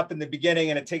hyped up in the beginning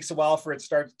and it takes a while for it to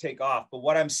start to take off. But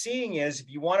what I'm seeing is if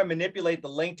you want to manipulate the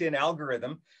LinkedIn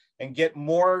algorithm and get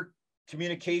more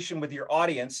communication with your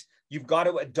audience, you've got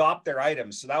to adopt their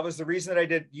items. So that was the reason that I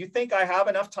did. You think I have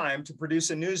enough time to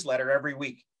produce a newsletter every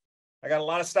week? I got a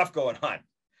lot of stuff going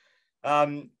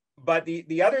on. But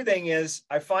the other thing is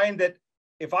I find that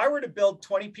if I were to build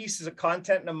 20 pieces of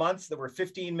content in a month that were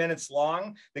 15 minutes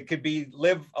long, that could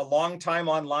live a long time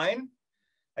online,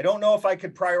 I don't know if I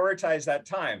could prioritize that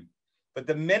time. But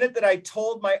the minute that I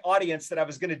told my audience that I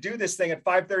was going to do this thing at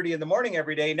 5:30 in the morning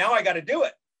every day, now I got to do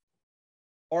it.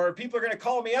 Or people are going to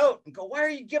call me out and go, why are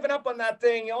you giving up on that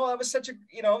thing? Oh, that was such a,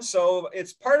 you know, so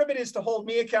it's part of it is to hold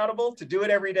me accountable to do it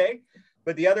every day.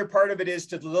 But the other part of it is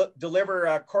to deliver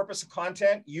a corpus of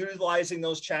content utilizing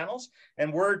those channels.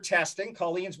 And we're testing,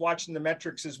 Colleen's watching the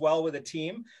metrics as well with a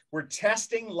team. We're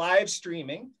testing live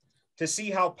streaming to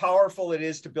see how powerful it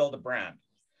is to build a brand.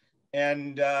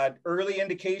 And early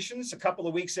indications, a couple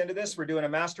of weeks into this, we're doing a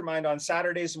mastermind on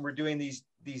Saturdays and we're doing these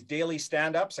daily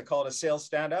stand-ups. I call it a sales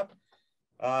stand-up.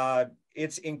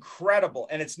 It's incredible.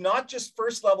 And it's not just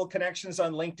first level connections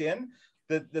on LinkedIn.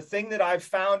 The thing that I've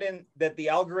found in that the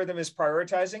algorithm is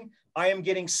prioritizing, I am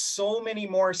getting so many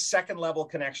more second level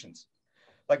connections.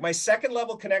 Like my second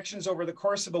level connections over the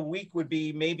course of a week would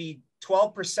be maybe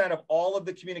 12% of all of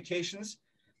the communications,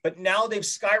 but now they've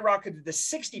skyrocketed to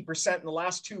 60% in the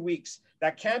last 2 weeks.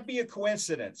 That can't be a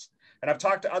coincidence. And I've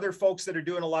talked to other folks that are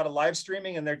doing a lot of live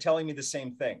streaming and they're telling me the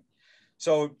same thing.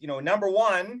 So, you know, number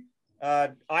one,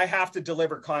 I have to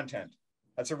deliver content.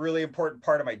 That's a really important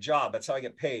part of my job. That's how I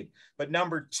get paid. But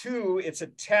number two, it's a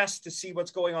test to see what's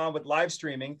going on with live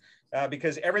streaming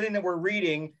because everything that we're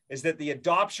reading is that the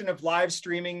adoption of live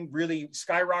streaming really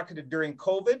skyrocketed during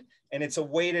COVID, and it's a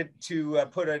way to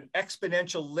put an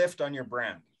exponential lift on your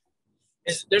brand.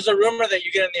 There's a rumor that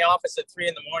you get in the office at 3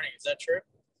 in the morning. Is that true?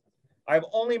 I've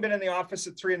only been in the office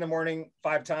at 3 in the morning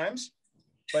 5 times,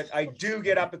 but I do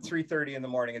get up at 3:30 in the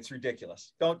morning. It's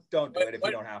ridiculous. Don't do it if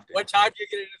you don't have to. What time do you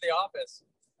get into the office?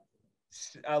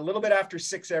 A little bit after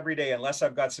 6 every day, unless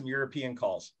I've got some European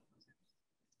calls.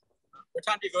 What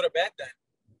time do you go to bed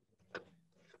then?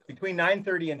 Between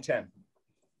 9:30 and 10.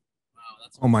 Wow,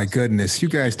 that's oh my goodness. You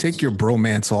guys take your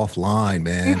bromance offline,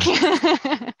 man.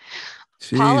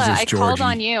 Jesus, Paula, I Georgie. called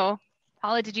on you.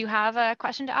 Paula, did you have a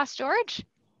question to ask George?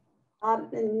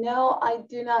 No, I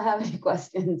do not have any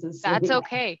questions. That's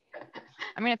okay.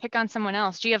 I'm going to pick on someone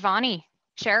else. Giovanni,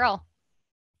 Cheryl.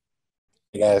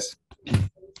 Hey guys.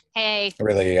 Hey.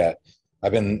 Really,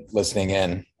 I've been listening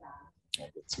in. I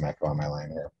get some echo on my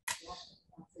line here.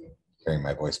 Hearing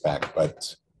my voice back,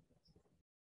 but.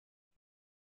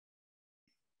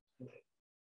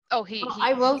 Oh,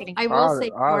 I will say I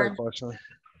have a question.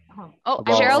 Oh,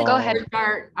 Cheryl, go ahead.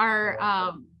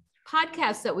 Our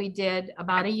podcast that we did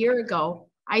about a year ago,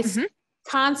 I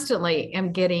constantly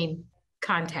am getting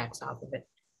contacts off of it.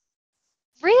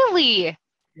 Really?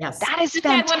 Yes. That is Just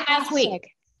fantastic. had one last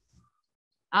week.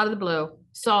 Out of the blue.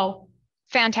 So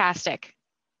fantastic.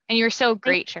 And you're so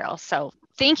great, Cheryl. So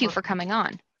thank you for coming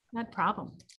on. Not a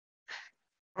problem.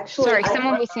 Actually, sorry,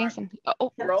 someone was saying something.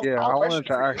 Oh, yeah, I wanted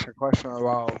to ask a question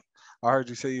about, I heard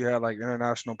you say you had like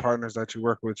international partners that you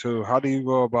work with too. How do you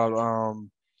go about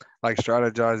like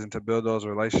strategizing to build those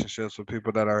relationships with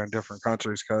people that are in different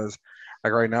countries. Because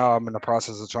like right now, I'm in the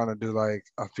process of trying to do like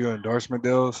a few endorsement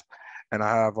deals, and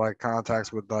I have like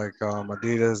contacts with like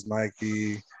Adidas,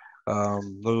 Nike,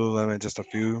 Lululemon, just a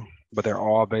few, but they're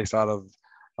all based out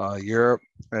of Europe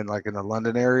and like in the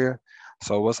London area.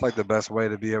 So what's like the best way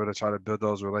to be able to try to build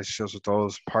those relationships with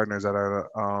those partners that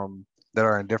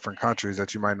are in different countries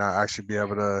that you might not actually be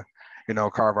able to, you know,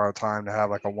 carve out time to have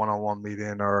like a one-on-one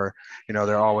meeting, or, you know,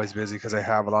 they're always busy because they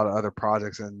have a lot of other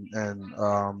projects and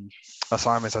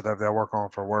assignments that they work on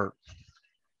for work?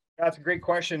 That's a great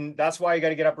question. That's why you got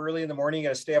to get up early in the morning. You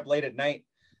got to stay up late at night,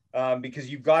 because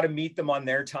you've got to meet them on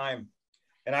their time.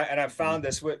 And I've found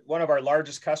this with one of our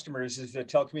largest customers is the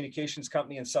telecommunications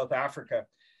company in South Africa.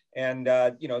 And,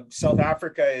 you know, South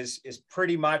Africa is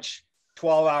pretty much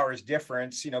 12 hours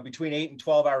difference, you know, between 8 and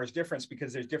 12 hours difference,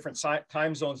 because there's different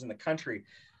time zones in the country.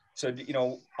 So, you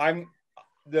know,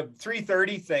 the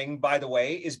 3:30 thing, by the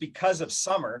way, is because of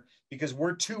summer, because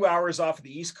we're 2 hours off of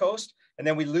the East Coast, and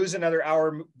then we lose another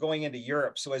hour going into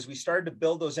Europe. So as we started to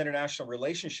build those international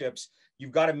relationships,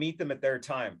 you've got to meet them at their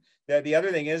time. The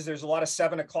other thing is there's a lot of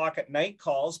 7 o'clock at night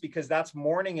calls, because that's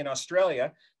morning in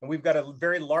Australia. And we've got a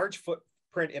very large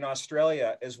footprint in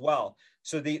Australia as well.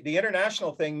 So the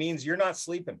international thing means you're not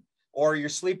sleeping, or you're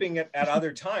sleeping at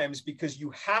other times, because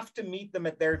you have to meet them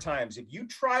at their times. If you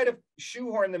try to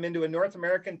shoehorn them into a North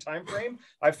American time frame,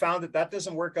 I've found that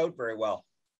doesn't work out very well.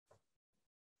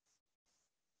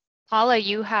 Paula,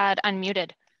 you had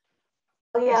unmuted.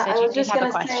 Oh yeah, I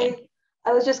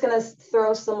was just gonna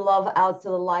throw some love out to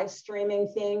the live streaming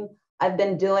thing. I've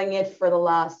been doing it for the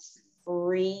last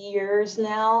 3 years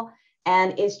now,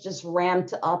 and it's just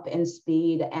ramped up in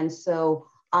speed. And so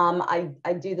I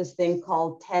do this thing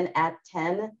called 10 at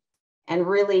 10. And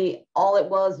really all it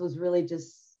was really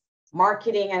just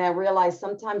marketing. And I realized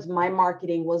sometimes my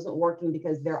marketing wasn't working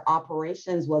because their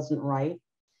operations wasn't right.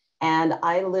 And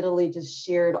I literally just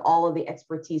shared all of the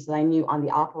expertise that I knew on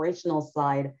the operational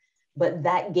side, but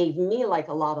that gave me like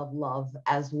a lot of love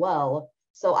as well.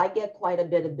 So I get quite a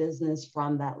bit of business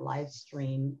from that live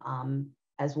stream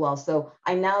as well. So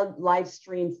I now live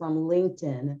stream from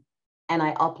LinkedIn and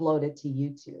I upload it to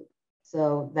YouTube.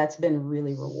 So that's been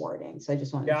really rewarding. So I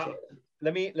just wanted to share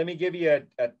that. Let me give you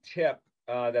a tip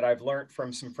that I've learned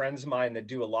from some friends of mine that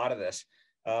do a lot of this.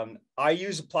 I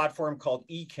use a platform called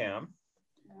Ecamm,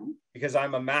 because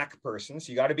I'm a Mac person.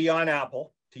 So you got to be on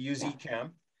Apple to use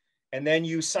Ecamm. And then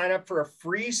you sign up for a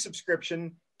free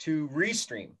subscription to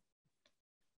Restream.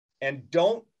 And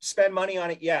don't spend money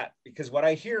on it yet, because what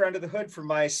I hear under the hood from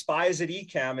my spies at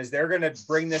Ecamm is they're going to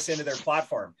bring this into their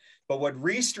platform. But what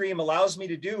Restream allows me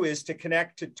to do is to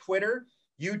connect to Twitter,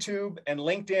 YouTube, and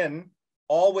LinkedIn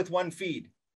all with one feed.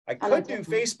 I could do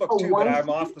Facebook too, but I'm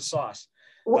off the sauce.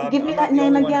 Give me that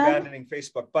name again. Abandoning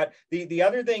Facebook. But the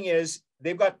other thing is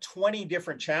they've got 20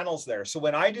 different channels there. So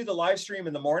when I do the live stream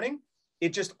in the morning, it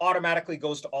just automatically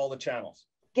goes to all the channels.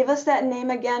 Give us that name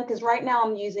again, because right now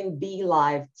I'm using Be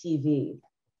Live TV.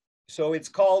 So it's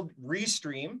called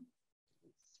Restream.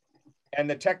 And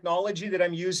the technology that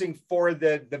I'm using for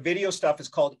the video stuff is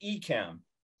called Ecamm.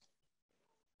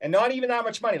 And not even that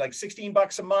much money, like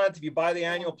 $16 a month. If you buy the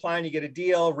annual plan, you get a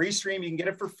deal. Restream, you can get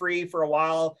it for free for a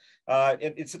while.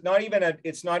 It's not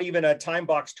even a time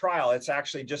box trial. It's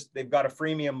actually just, they've got a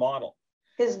freemium model.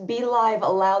 Because Be Live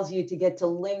allows you to get to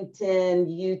LinkedIn,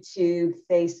 YouTube,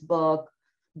 Facebook,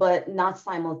 but not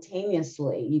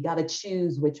simultaneously. You got to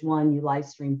choose which one you live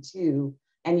stream to,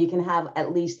 and you can have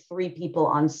at least 3 people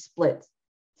on split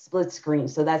screen.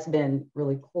 So that's been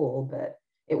really cool, but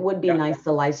it would be nice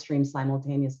to live stream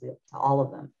simultaneously to all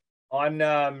of them.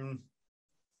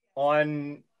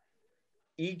 On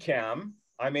Ecamm,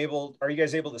 are you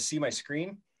guys able to see my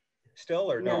screen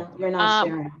still, or no? No, you're not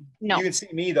sharing. No. You can see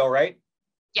me though, right?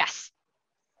 Yes.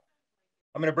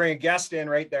 I'm going to bring a guest in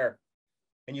right there.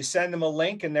 And you send them a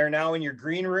link, and they're now in your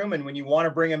green room. And when you want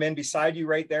to bring them in beside you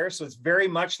right there. So it's very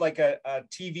much like a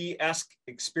TV-esque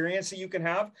experience that you can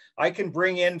have. I can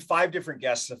bring in 5 different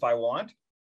guests if I want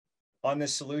on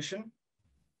this solution.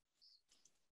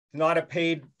 Not a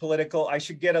paid political. I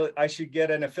should get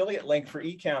an affiliate link for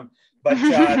Ecamm. But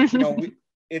you know,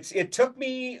 it took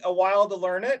me a while to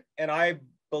learn it. And I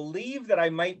believe that I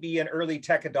might be an early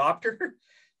tech adopter.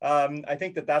 I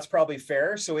think that's probably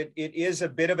fair. So it is a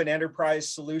bit of an enterprise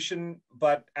solution,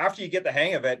 but after you get the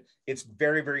hang of it, it's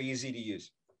very, very easy to use.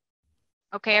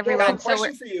 Okay, everyone.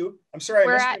 Question for you. I'm sorry,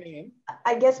 I missed your name.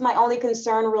 I guess my only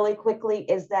concern really quickly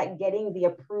is that getting the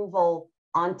approval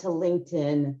onto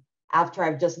LinkedIn after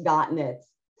I've just gotten it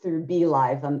through Be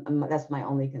Live. That's my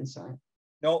only concern.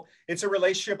 No, it's a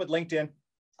relationship with LinkedIn.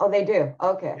 Oh, they do.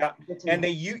 Okay. Yeah. And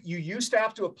you used to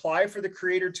have to apply for the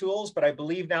creator tools, but I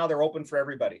believe now they're open for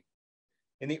everybody.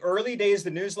 In the early days, the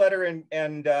newsletter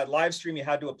and live stream, you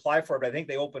had to apply for it, but I think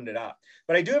they opened it up.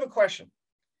 But I do have a question.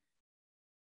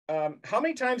 How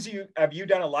many times have you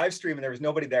done a live stream and there was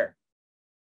nobody there?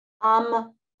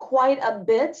 Quite a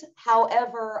bit.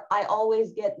 However, I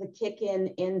always get the kick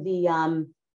in the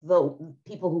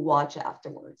people who watch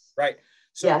afterwards. Right.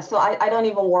 So yeah, so I don't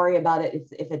even worry about it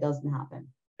if it doesn't happen.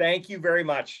 Thank you very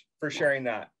much for sharing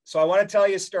that. So I want to tell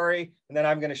you a story and then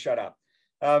I'm going to shut up.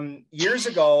 Years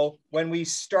ago, when we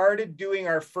started doing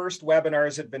our first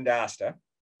webinars at Vendasta,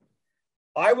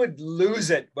 I would lose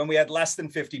it when we had less than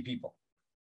 50 people,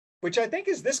 which I think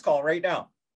is this call right now.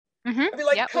 Mm-hmm. I'd be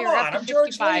like, come on, I'm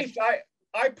George Leith.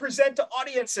 I present to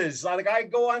audiences. Like I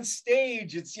go on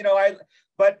stage. It's, you know,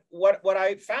 but what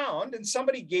I found, and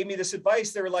somebody gave me this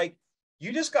advice, they were like,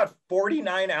 you just got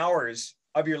 49 hours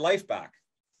of your life back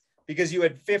because you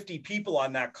had 50 people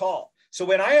on that call. So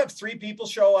when I have 3 people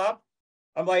show up,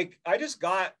 I'm like, I just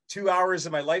got 2 hours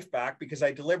of my life back because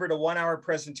I delivered a 1-hour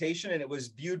presentation and it was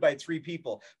viewed by 3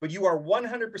 people. But you are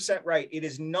 100% right. It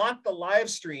is not the live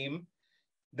stream,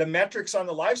 the metrics on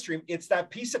the live stream. It's that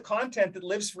piece of content that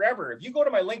lives forever. If you go to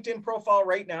my LinkedIn profile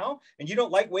right now and you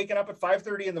don't like waking up at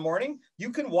 5:30 in the morning, you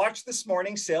can watch this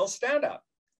morning's sales stand-up.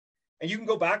 And you can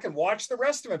go back and watch the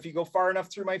rest of them if you go far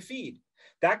enough through my feed.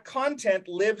 That content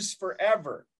lives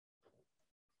forever.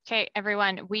 Okay,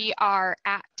 everyone, we are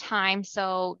at time.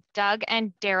 So Doug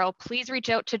and Daryl, please reach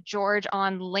out to George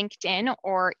on LinkedIn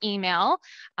or email.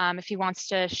 If he wants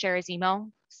to share his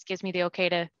email, this gives me the okay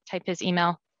to type his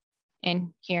email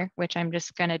in here, which I'm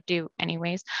just gonna do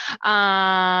anyways.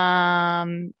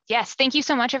 Yes, thank you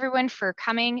so much everyone for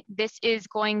coming. This is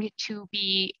going to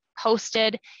be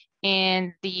posted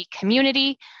in the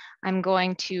community. I'm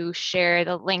going to share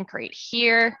the link right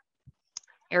here.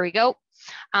 Here we go.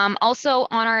 Also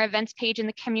on our events page in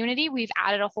the community, we've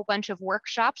added a whole bunch of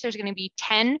workshops. There's going to be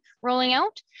 10 rolling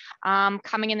out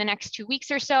coming in the next 2 weeks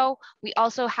or so. We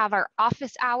also have our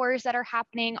office hours that are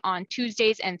happening on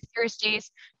Tuesdays and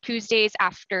Thursdays. Tuesdays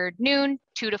afternoon,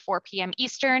 2 to 4 p.m.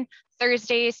 Eastern.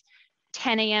 Thursdays,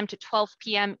 10 a.m. to 12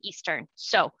 p.m. Eastern.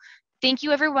 So thank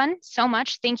you everyone so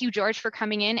much. Thank you, George, for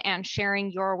coming in and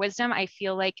sharing your wisdom. I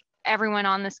feel like everyone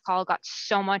on this call got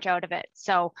so much out of it.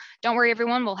 So don't worry,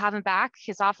 everyone, we'll have him back.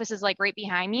 His office is like right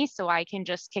behind me, so I can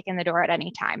just kick in the door at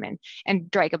any time and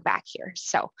drag him back here.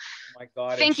 So oh my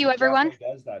God, thank you, everyone.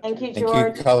 Thank you, George.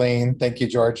 Thank you, Colleen. Thank you,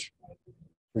 George.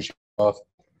 Appreciate it both.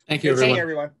 Thank you, everyone.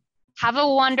 Everyone. Have a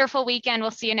wonderful weekend. We'll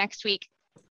see you next week.